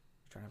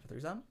 you trying to have a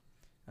threesome?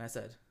 And I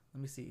said,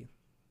 let me see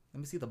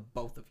the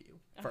both of you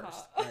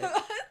first. Right?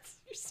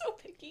 You're so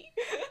picky.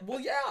 Well,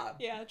 yeah.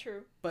 Yeah,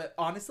 true. But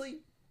honestly,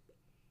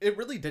 it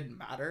really didn't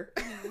matter.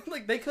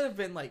 Like, they could have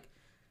been, like,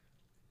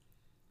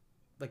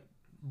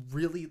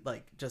 really,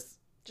 like, just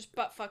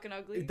butt fucking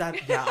ugly.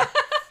 Yeah,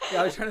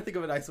 I was trying to think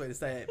of a nice way to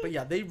say it. But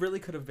yeah, they really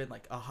could have been,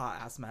 like, a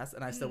hot-ass mess,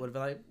 and I still would have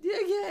been like, yeah,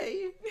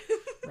 yay!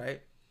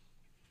 Right?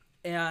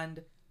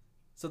 And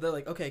so they're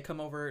like, okay,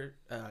 come over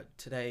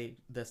today,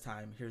 this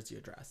time. Here's the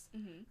address.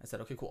 I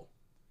said, okay, cool.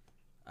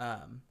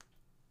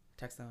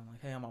 Text them. I'm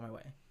like, hey, I'm on my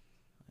way.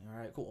 All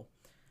right, cool.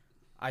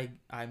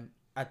 I'm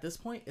at this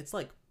point, it's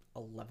like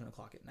 11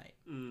 o'clock at night.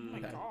 Oh my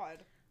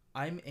god.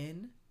 I'm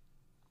in,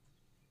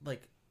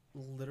 like,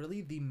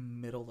 literally the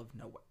middle of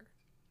nowhere.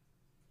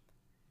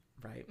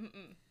 Right?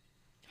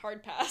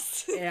 Hard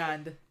pass.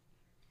 and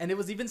it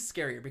was even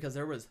scarier because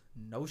there was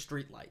no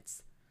street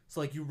lights. So,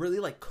 like, you really,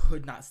 like,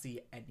 could not see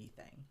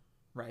anything.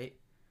 Right?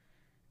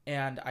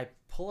 And I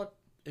pull up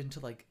into,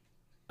 like,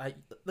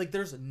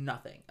 there's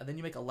nothing. And then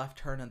you make a left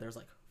turn and there's,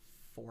 like,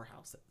 4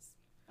 houses.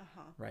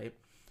 Right?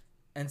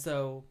 And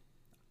so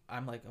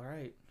I'm like, all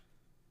right,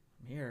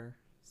 I'm here.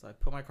 So I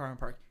put my car in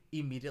park.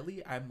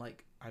 Immediately, I'm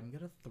like, I'm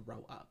going to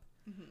throw up.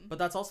 But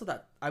that's also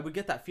that I would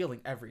get that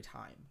feeling every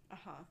time.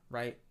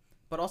 Right?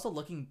 But also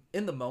looking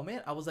in the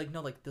moment, I was like,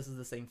 no, like, this is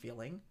the same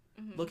feeling.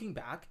 Looking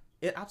back,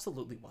 it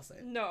absolutely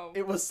wasn't. No.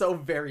 It was so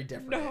very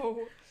different.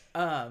 No.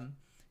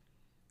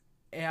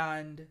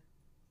 And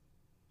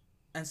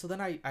so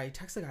then I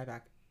text the guy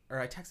back, or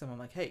I text him, I'm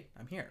like, hey,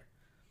 I'm here.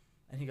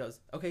 And he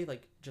goes, okay,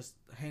 like, just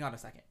hang on a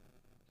second.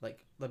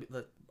 Like, I'm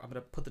going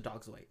to put the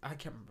dogs away. I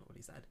can't remember what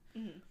he said.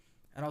 And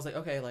I was like,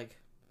 okay, like,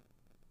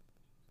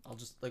 I'll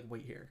just, like,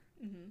 wait here.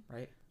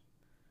 Right?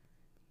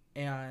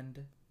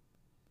 And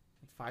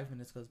 5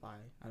 minutes goes by.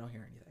 I don't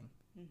hear anything.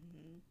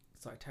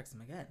 So I text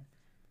him again.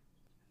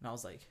 And I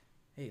was like,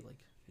 hey,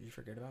 like, did you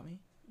forget about me?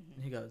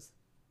 And he goes,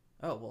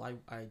 oh, well,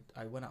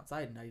 I went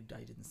outside and I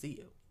didn't see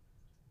you.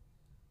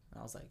 And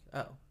I was like,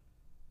 oh.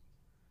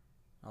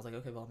 I was like,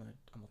 okay, well,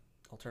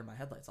 I'll turn my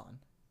headlights on.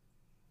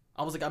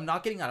 I was like, I'm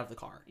not getting out of the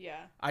car.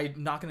 Yeah.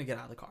 I'm not going to get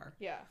out of the car.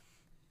 Yeah.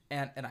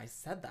 And I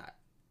said that.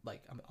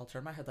 Like, I'll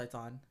turn my headlights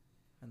on,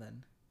 and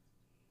then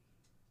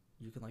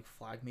you can, like,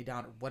 flag me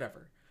down or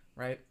whatever,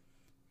 right?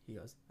 He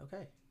goes,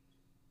 okay.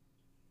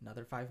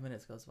 Another 5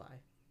 minutes goes by.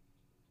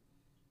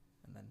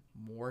 And then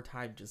more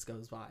time just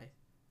goes by.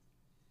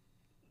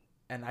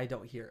 And I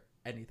don't hear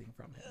anything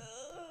from him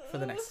for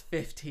the next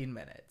 15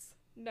 minutes.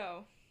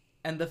 No.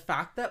 And the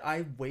fact that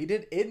I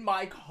waited in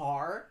my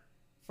car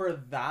for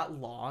that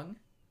long,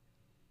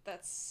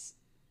 That's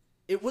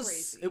it was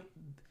crazy.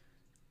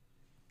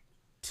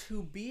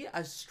 to be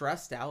as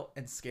stressed out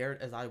and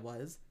scared as I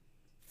was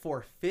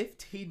for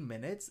 15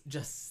 minutes,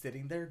 just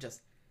sitting there,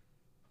 just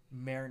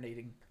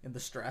marinating in the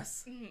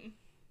stress,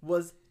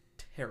 was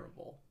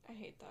terrible. I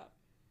hate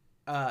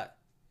that.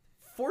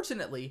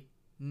 Fortunately,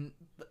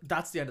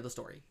 that's the end of the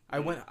story. I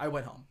went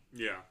home,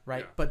 Yeah.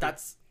 right? yeah. But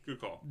that's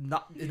Good call.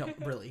 not,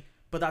 really.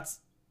 But that's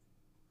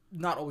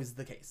not always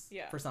the case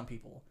Yeah. for some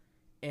people.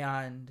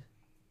 And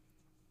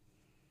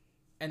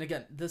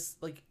again, this,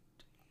 like,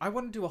 I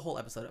want to do a whole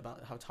episode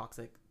about how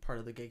toxic part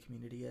of the gay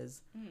community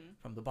is,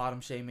 from the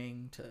bottom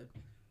shaming to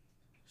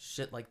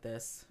shit like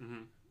this,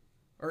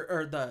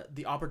 or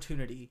the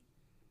opportunity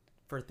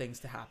for things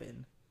to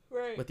happen,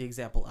 Right. with the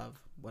example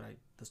of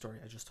the story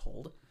I just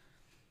told.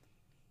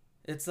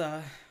 It's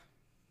that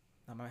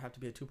might have to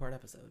be a 2-part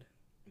episode,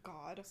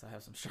 God. so I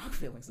have some strong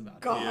feelings about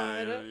it.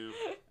 God.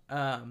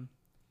 Yeah.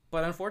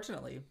 But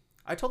unfortunately,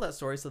 I told that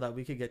story so that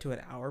we could get to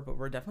an hour, but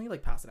we're definitely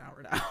like past an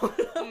hour now.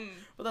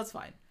 But that's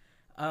fine.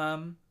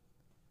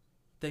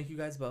 Thank you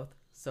guys both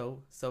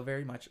so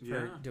very much for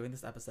Yeah. doing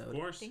this episode. Of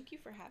course. Thank you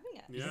for having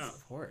us. Yeah. Yes,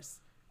 of course.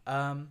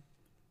 I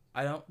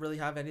don't really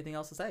have anything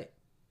else to say.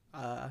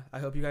 I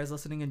hope you guys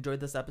listening enjoyed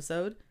this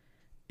episode,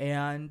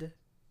 and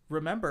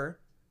remember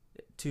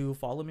to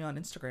follow me on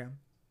Instagram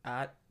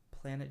at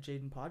Planet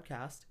Jaden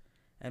Podcast,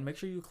 and make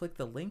sure you click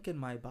the link in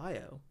my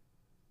bio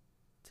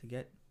to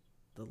get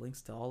the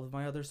links to all of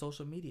my other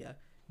social media.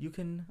 You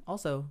can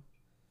also,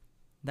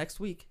 next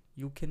week,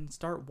 you can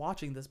start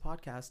watching this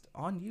podcast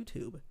on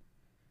YouTube,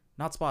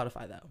 not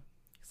Spotify though,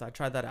 because I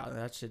tried that out and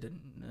that shit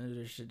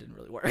didn't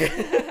really work.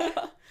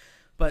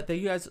 But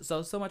thank you guys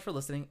so much for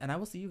listening, and I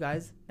will see you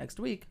guys next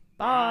week.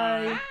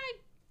 Bye. Bye.